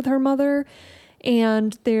relationship with her mother.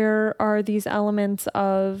 And there are these elements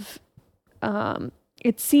of,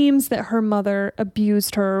 it seems that her mother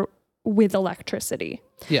abused her with electricity.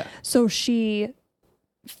 Yeah. So she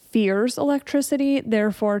fears electricity,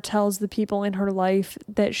 therefore tells the people in her life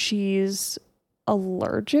that she's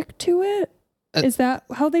allergic to it. Is that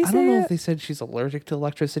how they say it? I don't know if they said she's allergic to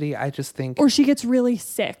electricity. I just think... Or she gets really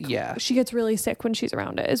sick. Yeah. She gets really sick when she's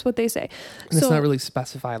around it, is what they say. And it's not really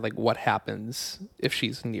specified, like, what happens if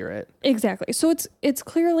she's near it. Exactly. So it's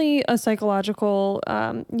clearly a psychological,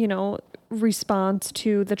 response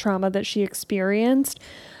to the trauma that she experienced.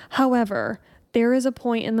 However, there is a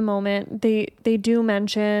point in the moment, they do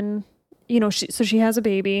mention, she has a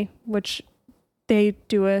baby, which... They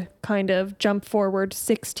do a kind of jump forward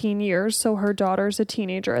 16 years. So her daughter's a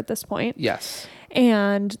teenager at this point. Yes.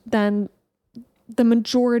 And then the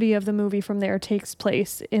majority of the movie from there takes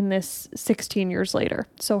place in this 16 years later.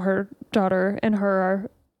 So her daughter and her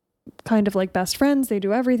are kind of like best friends. They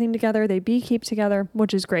do everything together. They beekeep together,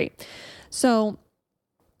 which is great. So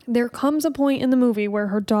there comes a point in the movie where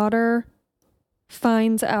her daughter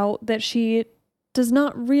finds out that she does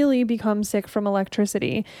not really become sick from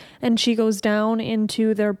electricity. And she goes down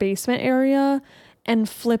into their basement area and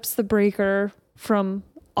flips the breaker from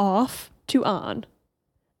off to on.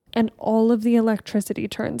 And all of the electricity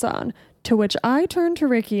turns on. To which I turned to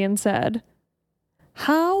Ricky and said,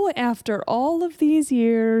 how, after all of these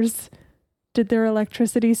years, did their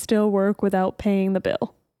electricity still work without paying the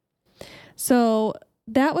bill? So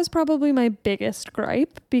that was probably my biggest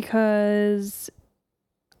gripe, because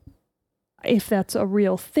if that's a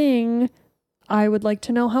real thing, I would like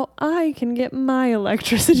to know how I can get my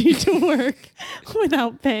electricity to work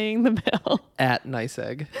without paying the bill. At Nice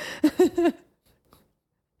Egg.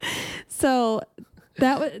 So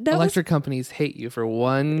that electric companies hate you for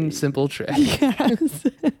one simple trick. Yes.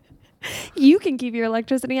 You can keep your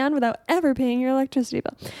electricity on without ever paying your electricity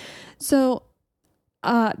bill. So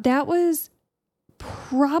that was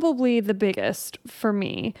probably the biggest for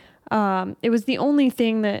me. It was the only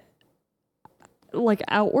thing that like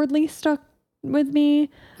outwardly stuck with me.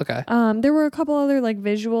 Okay. There were a couple other like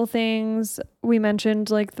visual things we mentioned,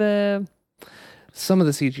 like some of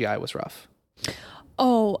the CGI was rough.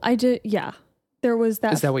 Oh, I did. Yeah, there was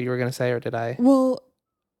that. Is that what you were going to say, or did I? Well,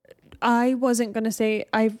 I wasn't going to say.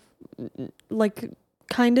 I like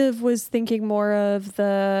kind of was thinking more of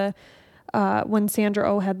the when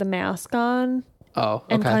Sandra Oh had the mask on. Oh,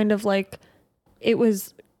 okay. And kind of like it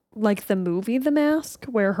was like the movie The Mask,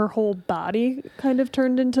 where her whole body kind of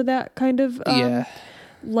turned into that kind of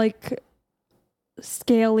like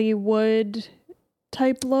scaly wood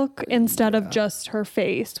type look instead of just her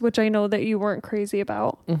face, which I know that you weren't crazy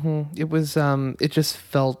about. Mm-hmm. It was it just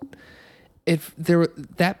felt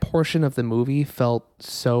that portion of the movie felt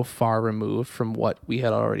so far removed from what we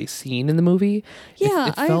had already seen in the movie. Yeah,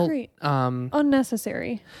 it felt, I agree.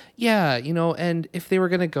 Unnecessary. Yeah, and if they were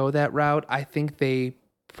going to go that route, I think they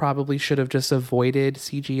probably should have just avoided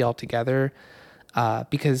CG altogether,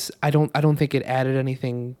 because I don't think it added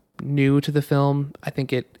anything new to the film. I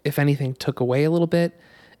think it, if anything, took away a little bit.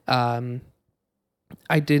 I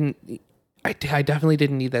definitely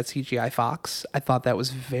didn't need that CGI fox. I thought that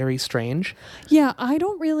was very strange. Yeah, I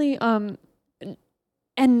don't really and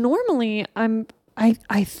normally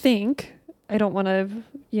I think, I don't want to,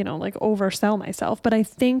 like oversell myself, but I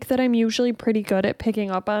think that I'm usually pretty good at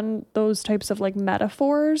picking up on those types of like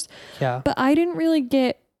metaphors. Yeah. But I didn't really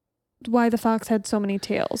get why the fox had so many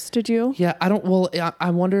tails. Did you? Yeah, I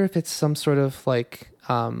wonder if it's some sort of like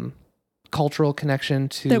cultural connection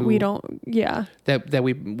to that we don't, yeah. That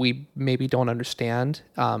we maybe don't understand.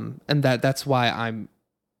 And that's why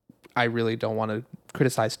I really don't want to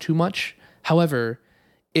criticize too much. However,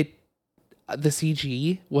 the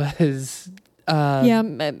CG was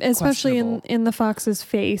especially in the fox's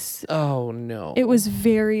face. Oh no. It was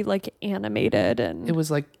very like animated, and it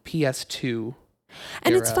was like PS2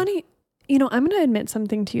 and era. It's funny, I'm going to admit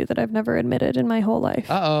something to you that I've never admitted in my whole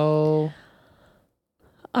life. Uh-oh.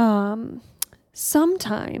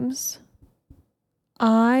 Sometimes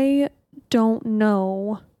I don't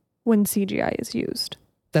know when CGI is used.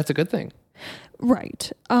 That's a good thing.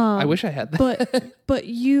 Right. I wish I had that. But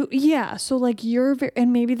so like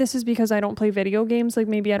and maybe this is because I don't play video games. Like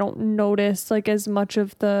maybe I don't notice like as much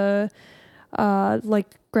of the like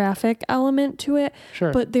graphic element to it.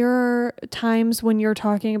 Sure. But there are times when you're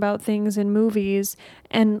talking about things in movies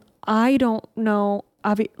and I don't know,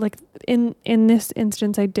 like in this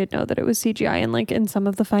instance, I did know that it was CGI and like in some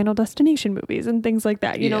of the Final Destination movies and things like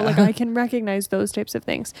that, you know, like I can recognize those types of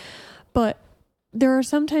things. But there are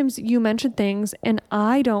sometimes you mention things and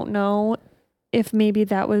I don't know if maybe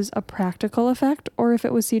that was a practical effect or if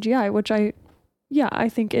it was CGI, which I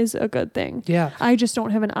think is a good thing. Yeah. I just don't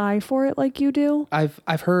have an eye for it like you do.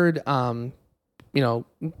 I've heard, you know,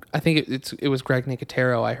 I think it was Greg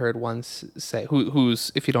Nicotero I heard once say,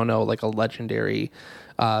 who's, if you don't know, like a legendary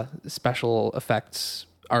special effects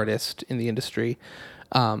artist in the industry.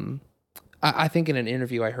 I think in an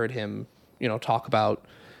interview I heard him, you know, talk about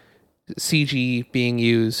CG being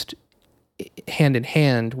used hand in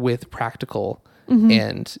hand with practical. Mm-hmm.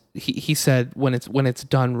 And he said when it's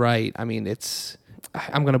done right, I mean,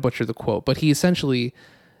 I'm going to butcher the quote, but he essentially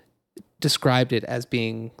described it as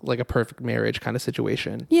being like a perfect marriage kind of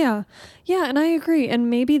situation. Yeah. Yeah. And I agree. And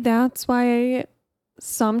maybe that's why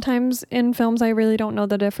sometimes in films, I really don't know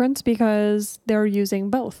the difference because they're using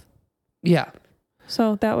both. Yeah.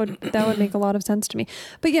 So that would make a lot of sense to me.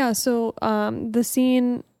 But yeah, so the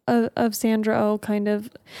scene of Sandra Oh kind of,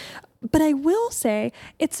 but I will say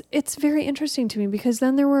it's very interesting to me because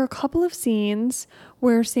then there were a couple of scenes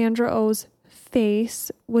where Sandra Oh's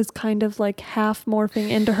face was kind of like half morphing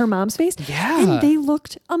into her mom's face. Yeah. And they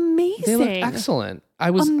looked amazing. They looked excellent.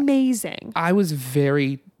 Amazing. I was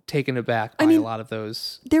very taken aback by a lot of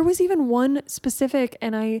those. There was even one specific,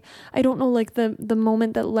 and I don't know like the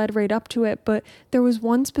moment that led right up to it, but there was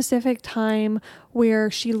one specific time where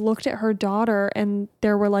she looked at her daughter and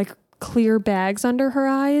there were like clear bags under her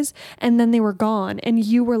eyes and then they were gone and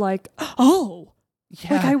you were like, oh,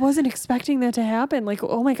 yeah. Like I wasn't expecting that to happen. Like,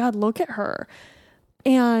 oh my God, look at her.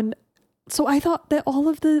 And so I thought that all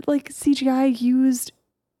of the like CGI used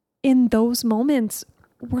in those moments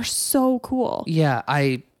were so cool. Yeah,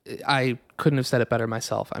 I couldn't have said it better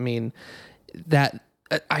myself. I mean, that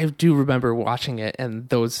I do remember watching it and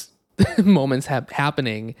those moments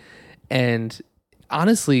happening and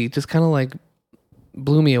honestly just kind of like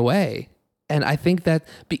blew me away. And I think that,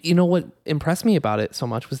 you know, what impressed me about it so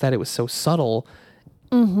much was that it was so subtle.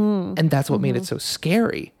 Mm-hmm. And that's what made it so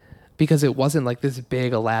scary because it wasn't like this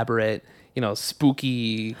big, elaborate, you know,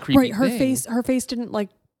 spooky, creepy thing. Her face didn't like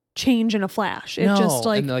change in a flash. It just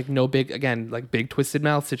like, and like no big, again, like big twisted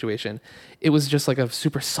mouth situation. It was just like a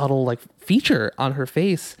super subtle like feature on her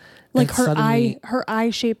face. Like her eye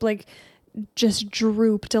shape like just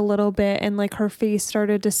drooped a little bit and like her face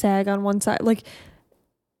started to sag on one side. Like,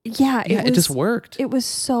 yeah, it just worked. It was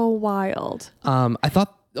so wild. I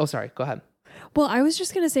thought, oh, sorry, go ahead. Well, I was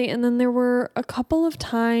just going to say, and then there were a couple of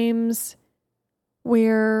times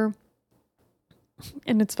where,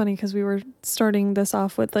 and it's funny because we were starting this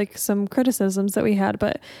off with like some criticisms that we had,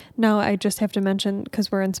 but now I just have to mention, because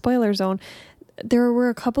we're in spoiler zone, there were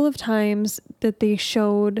a couple of times that they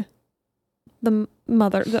showed the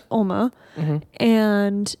mother, the Oma, mm-hmm.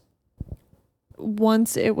 and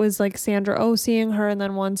once it was like Sandra Oh seeing her, and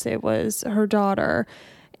then once it was her daughter,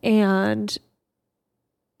 and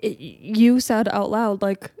you said out loud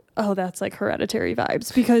like, oh, that's like Hereditary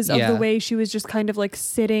vibes because of the way she was just kind of like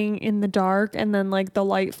sitting in the dark and then like the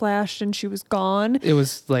light flashed and she was gone. It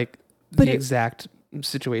was like the exact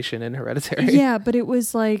situation in Hereditary. Yeah, but it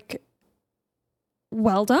was like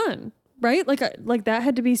well done, right? Like that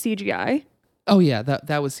had to be CGI. Oh yeah,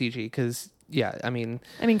 that was CG because I mean,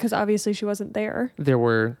 because obviously she wasn't there. There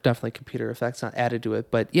were definitely computer effects not added to it,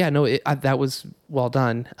 but yeah, no, that was well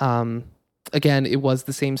done. Again, it was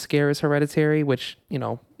the same scare as Hereditary, which, you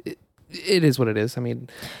know, it is what it is. I mean,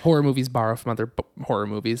 horror movies borrow from other horror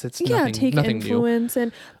movies. It's nothing influence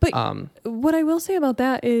new. But what I will say about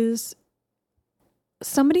that is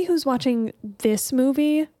somebody who's watching this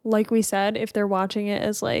movie, like we said, if they're watching it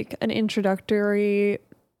as like an introductory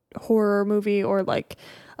horror movie or like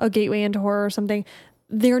a gateway into horror or something,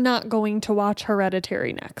 they're not going to watch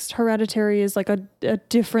Hereditary next. Hereditary is like a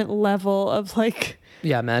different level of like...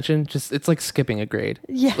 Yeah, imagine it's like skipping a grade.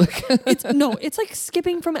 Yeah. It's like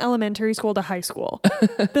skipping from elementary school to high school.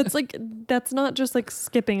 That's not just like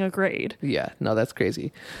skipping a grade. Yeah, no, that's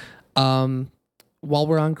crazy. While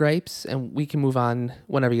we're on gripes, and we can move on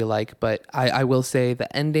whenever you like, but I will say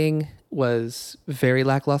the ending was very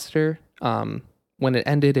lackluster. when it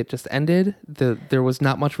ended, it just ended. There was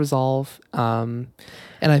not much resolve. And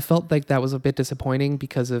I felt like that was a bit disappointing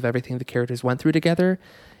because of everything the characters went through together.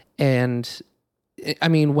 And I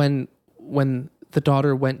mean, when the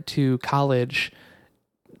daughter went to college,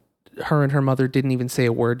 her and her mother didn't even say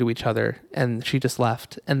a word to each other, and she just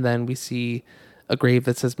left. And then we see a grave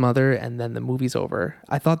that says mother, and then the movie's over.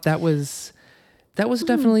 I thought that was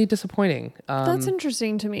definitely disappointing. That's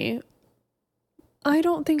interesting to me. I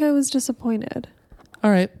don't think I was disappointed.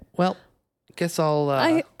 All right. Well, guess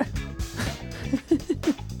I'll...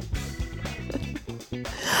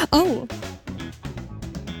 Oh.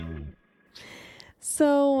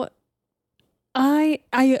 So I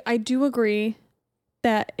do agree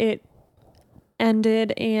that it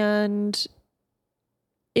ended and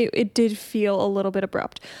it did feel a little bit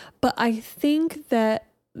abrupt. But I think that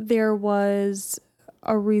there was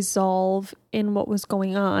a resolve in what was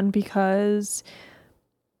going on because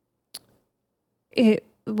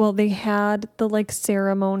they had the like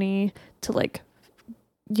ceremony to like,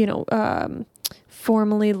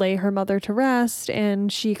 formally lay her mother to rest,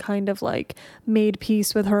 and she kind of like made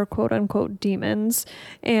peace with her quote unquote demons.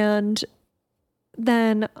 And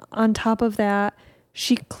then on top of that,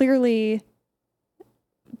 she clearly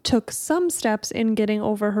took some steps in getting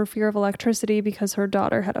over her fear of electricity because her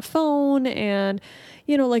daughter had a phone and,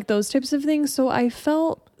 like those types of things. So I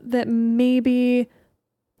felt that maybe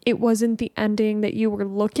it wasn't the ending that you were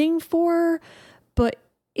looking for, but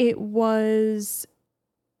it was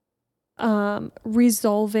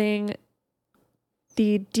resolving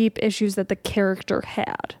the deep issues that the character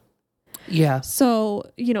had. Yeah.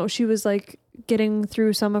 So, she was like getting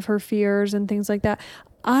through some of her fears and things like that.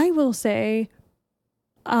 I will say,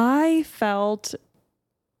 I felt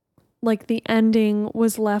like the ending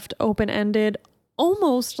was left open-ended,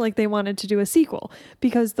 almost like they wanted to do a sequel,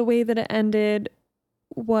 because the way that it ended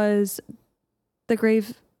was the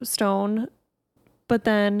gravestone, but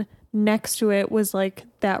then next to it was like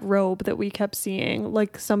that robe that we kept seeing,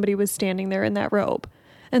 like somebody was standing there in that robe.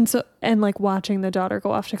 And like watching the daughter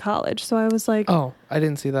go off to college. So I was like, oh, I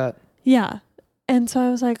didn't see that. Yeah. And so I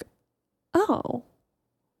was like, oh,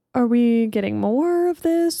 are we getting more of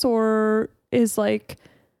this? Or is like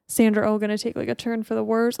Sandra Oh going to take like a turn for the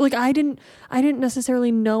worse? Like I didn't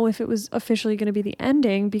necessarily know if it was officially going to be the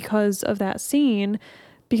ending because of that scene,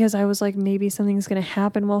 because I was like, maybe something's going to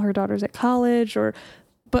happen while her daughter's at college,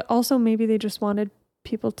 but also maybe they just wanted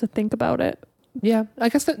people to think about it. Yeah, I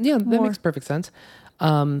guess that makes perfect sense.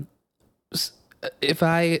 If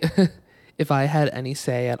I had any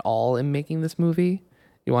say at all in making this movie,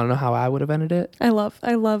 you want to know how I would have ended it? I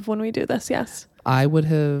love when we do this. Yes. I would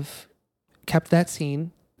have kept that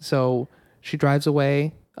scene. So she drives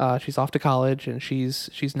away. She's off to college, and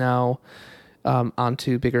she's now on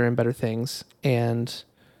to bigger and better things. And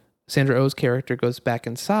Sandra Oh's character goes back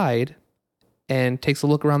inside and takes a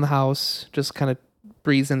look around the house, just kind of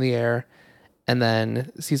breathes in the air, and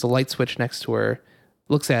then sees a light switch next to her,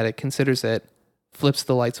 looks at it, considers it, flips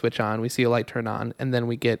the light switch on. We see a light turn on, and then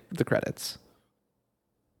we get the credits.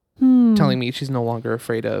 Telling me she's no longer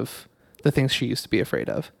afraid of the things she used to be afraid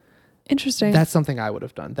of. Interesting. That's something I would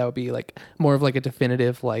have done. That would be like more of like a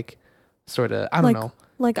definitive, like sort of, I don't know.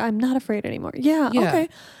 Like I'm not afraid anymore. Yeah. Okay.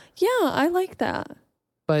 Yeah. I like that.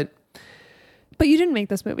 But you didn't make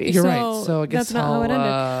this movie. You're right. So I guess that's not how it ended.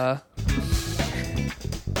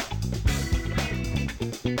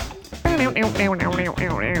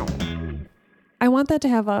 I want that to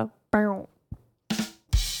have a bow.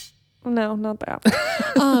 No, not that.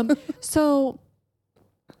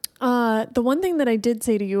 The one thing that I did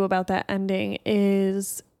say to you about that ending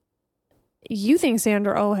is you think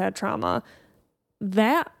Sandra Oh had trauma.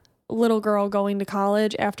 That little girl going to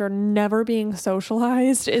college after never being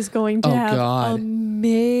socialized is going to have a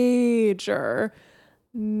major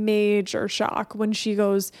shock when she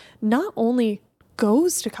not only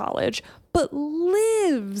goes to college, but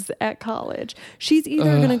lives at college. She's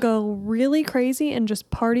either going to go really crazy and just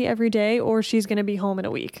party every day, or she's going to be home in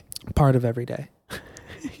a week. Part of every day.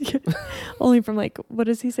 Only from like, what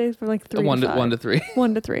does he say? From like 3 to 5? 1 to 3.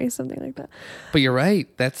 1 to 3, something like that. But you're right.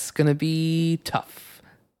 That's going to be tough.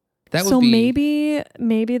 Maybe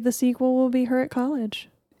the sequel will be her at college.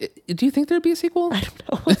 Do you think there'd be a sequel? I don't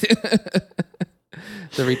know.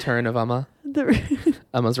 The return of Amma.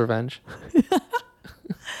 Amma's Revenge.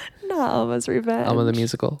 Not Amma's Revenge. Amma the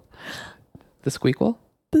musical. The Squeakquel?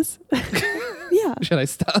 Yeah. Should I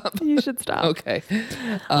stop? You should stop. Okay.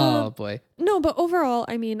 Oh boy. No, but overall,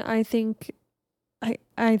 I mean, I think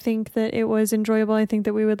that it was enjoyable. I think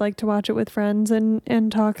that we would like to watch it with friends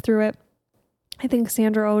and talk through it. I think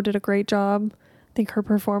Sandra Oh did a great job. I think her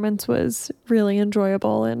performance was really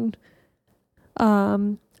enjoyable, and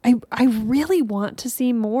I really want to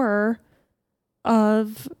see more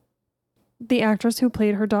of the actress who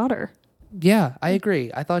played her daughter. Yeah, I agree.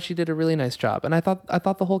 I thought she did a really nice job, and I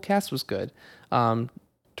thought the whole cast was good. Dermot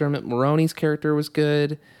Mulroney's character was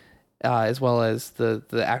good, as well as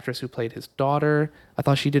the actress who played his daughter. I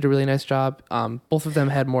thought she did a really nice job. Both of them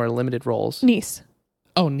had more limited roles. Niece.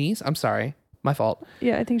 Oh, niece? I'm sorry. My fault.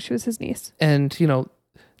 Yeah, I think she was his niece. And,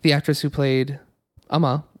 the actress who played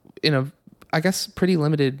Amma in a, I guess, pretty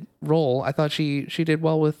limited role, I thought she did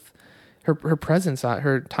well with her presence,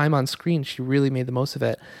 her time on screen. She really made the most of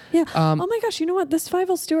it. Yeah. Oh my gosh, you know what? This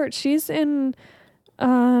Fievel Stewart, she's in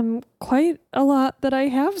quite a lot that I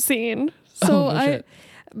have seen. So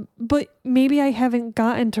but maybe I haven't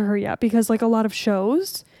gotten to her yet because like a lot of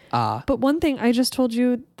shows. But one thing I just told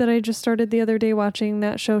you that I just started the other day watching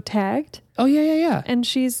that show Tagged. Oh yeah. And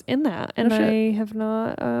she's in that, and I have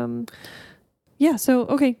not. Yeah. So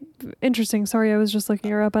okay, interesting. Sorry, I was just looking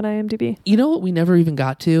her up on IMDb. You know what we never even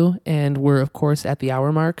got to, and we're of course at the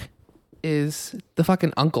hour mark, is the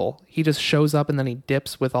fucking uncle. He just shows up and then he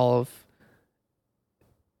dips with all of.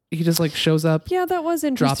 He just like shows up. Yeah, that was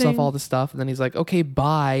interesting. Drops off all the stuff, and then he's like, "Okay,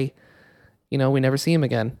 bye." We never see him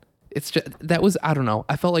again. It's just that was, I don't know.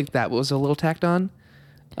 I felt like that was a little tacked on.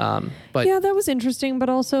 But yeah, that was interesting, but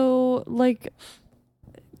also like,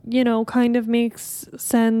 kind of makes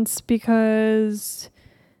sense because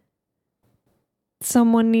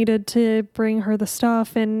someone needed to bring her the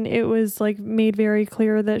stuff, and it was like made very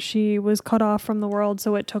clear that she was cut off from the world,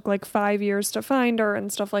 so it took like 5 years to find her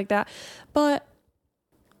and stuff like that. But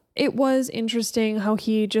it was interesting how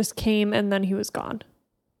he just came and then he was gone.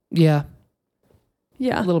 Yeah.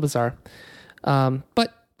 Yeah. A little bizarre.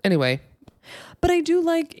 But anyway. But I do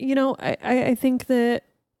like, I think that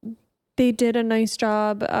they did a nice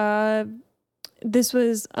job. This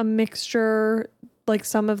was a mixture, like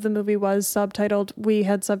some of the movie was subtitled. We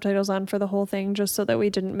had subtitles on for the whole thing just so that we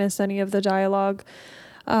didn't miss any of the dialogue,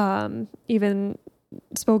 even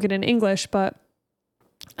spoken in English. But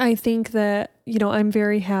I think that, I'm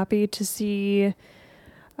very happy to see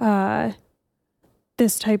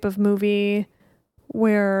this type of movie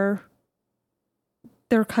where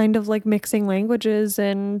they're kind of like mixing languages.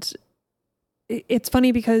 And it's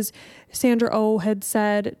funny because Sandra Oh had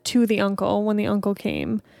said to the uncle when the uncle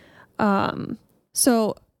came,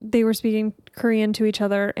 so they were speaking Korean to each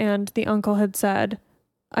other, and the uncle had said,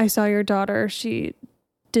 "I saw your daughter. She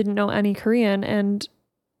didn't know any Korean." And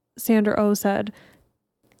Sandra Oh said,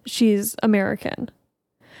 "She's American."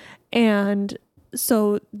 And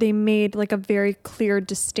so they made like a very clear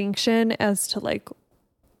distinction as to like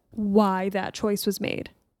why that choice was made.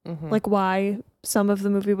 Mm-hmm. Like why some of the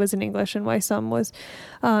movie was in English and why some was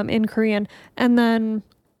in Korean. And then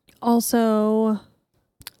also,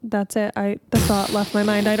 that's it. The thought left my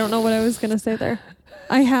mind. I don't know what I was going to say there.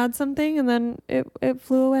 I had something and then it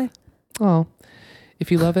flew away. Oh,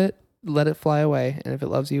 if you love it, let it fly away. And if it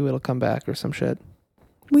loves you, it'll come back or some shit.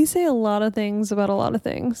 We say a lot of things about a lot of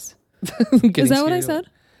things. Is that what I said?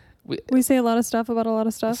 We say a lot of stuff about a lot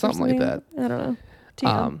of stuff. Something like that. I don't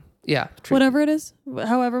know. Yeah. Whatever it is,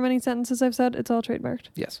 however many sentences I've said, it's all trademarked.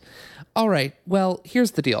 Yes. All right. Well,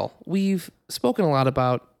 here's the deal. We've spoken a lot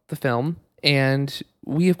about the film, and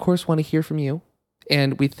we, of course, want to hear from you.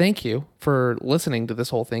 And we thank you for listening to this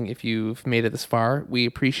whole thing. If you've made it this far, we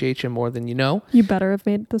appreciate you more than you know. You better have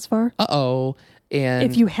made it this far. Uh-oh. And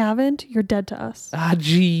if you haven't, you're dead to us.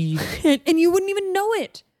 Gee. And you wouldn't even know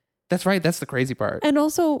it. That's right. That's the crazy part. And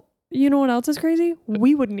also, you know what else is crazy?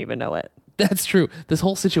 We wouldn't even know it. That's true. This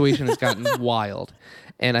whole situation has gotten wild,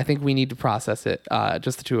 and I think we need to process it,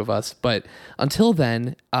 just the two of us. But until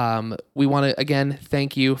then, we want to, again,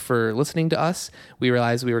 thank you for listening to us. We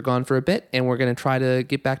realized we were gone for a bit, and we're going to try to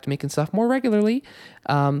get back to making stuff more regularly.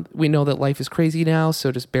 We know that life is crazy now,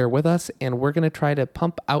 so just bear with us, and we're going to try to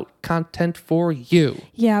pump out content for you.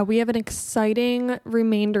 Yeah, we have an exciting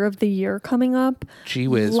remainder of the year coming up. Gee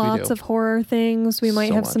whiz, Lots of horror things. We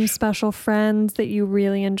might have some special friends that you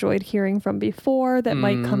really enjoyed hearing from before that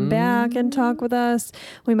might come back and talk with us.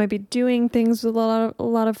 We might be doing things with a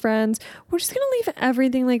lot of friends. We're just going to leave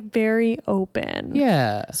everything like very open.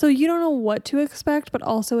 Yeah. So you don't know what to expect, but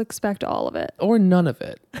also expect all of it. Or none of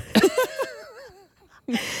it.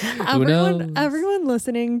 Everyone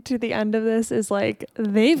listening to the end of this is like,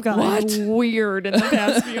 they've gotten weird in the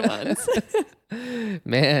past few months.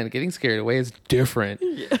 Man, getting scared away is different.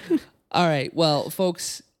 Yeah. All right. Well,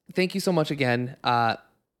 folks, thank you so much again.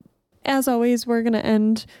 As always, we're going to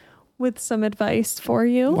end with some advice for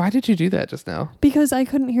you. Why did you do that just now? Because I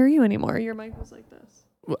couldn't hear you anymore. Your mic was like this.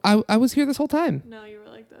 I was here this whole time. No, you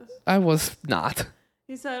were like this. I was not.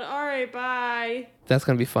 He said, all right, bye. That's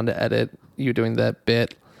going to be fun to edit. You doing that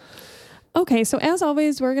bit. Okay, so as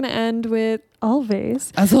always, we're going to end with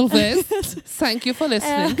always. As always, thank you for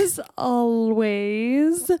listening. As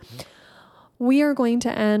always, we are going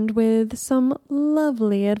to end with some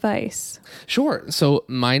lovely advice. Sure. So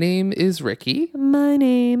my name is Ricky. My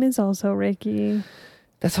name is also Ricky.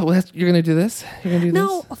 You're going to do this? You're going to do this?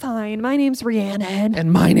 No, fine. My name's Rhiannon.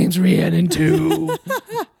 And my name's Rhiannon too.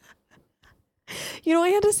 You know, I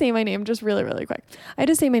had to say my name just really, really quick. I had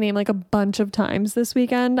to say my name like a bunch of times this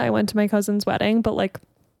weekend. I went to my cousin's wedding, but like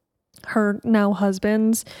her now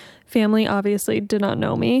husband's family obviously did not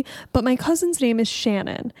know me. But my cousin's name is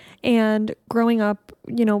Shannon. And growing up,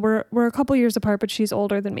 you know, we're a couple years apart, but she's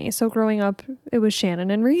older than me. So growing up, it was Shannon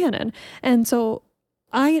and Rhiannon. And so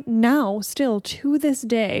I now still to this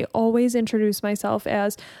day always introduce myself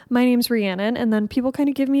as my name's Rhiannon, and then people kind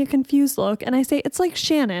of give me a confused look and I say it's like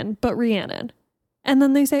Shannon but Rhiannon, and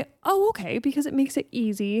then they say, oh, okay, because it makes it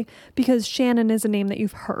easy because Shannon is a name that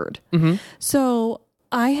you've heard. Mm-hmm. So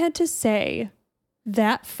I had to say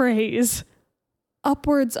that phrase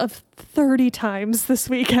upwards of 30 times this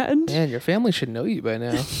weekend. Man, your family should know you by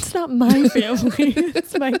now. It's not my family.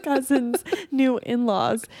 It's my cousin's new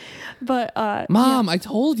in-laws. But Mom, yeah. I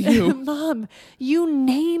told you. Mom, you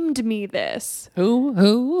named me this.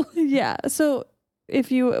 Who? Yeah. So if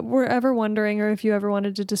you were ever wondering, or if you ever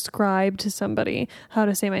wanted to describe to somebody how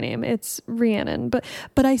to say my name, it's Rhiannon. But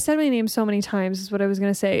I said my name so many times, is what I was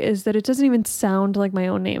going to say, is that it doesn't even sound like my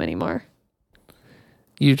own name anymore.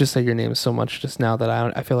 You just said your name so much just now that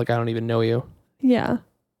I feel like I don't even know you. Yeah.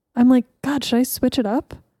 I'm like, God, should I switch it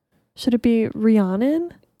up? Should it be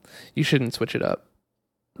Rhiannon? You shouldn't switch it up.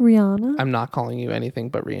 Rihanna? I'm not calling you anything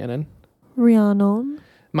but Rhiannon. Rhiannon?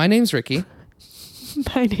 My name's Ricky.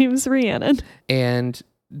 My name's Rhiannon. And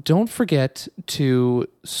don't forget to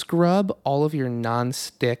scrub all of your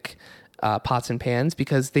non-stick pots and pans,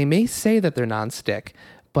 because they may say that they're non-stick,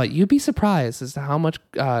 but you'd be surprised as to how much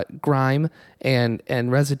grime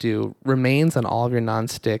and residue remains on all of your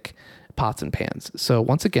non-stick pots and pans. So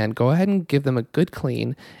once again, go ahead and give them a good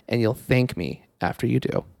clean, and you'll thank me after you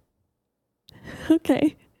do.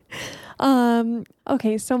 Okay.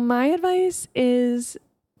 Okay, so my advice is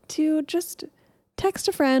to just text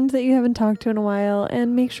a friend that you haven't talked to in a while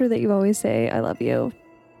and make sure that you always say I love you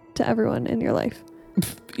to everyone in your life.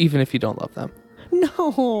 Even if you don't love them.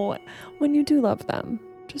 No, when you do love them,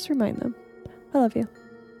 just remind them. I love you.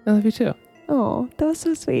 I love you too. Oh, that was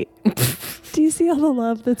so sweet. Do you see all the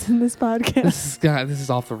love that's in this podcast? This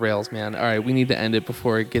is off the rails, man. All right, we need to end it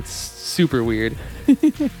before it gets super weird.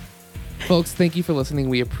 Folks, thank you for listening.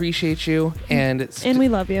 We appreciate you. And we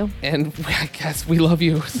love you. And I guess we love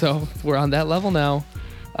you. So we're on that level now.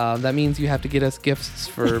 That means you have to get us gifts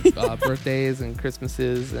for birthdays and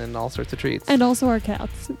Christmases and all sorts of treats. And also our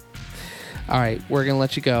cats. All right, we're going to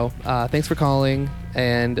let you go. Thanks for calling.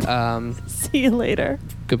 And see you later.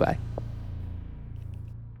 Goodbye.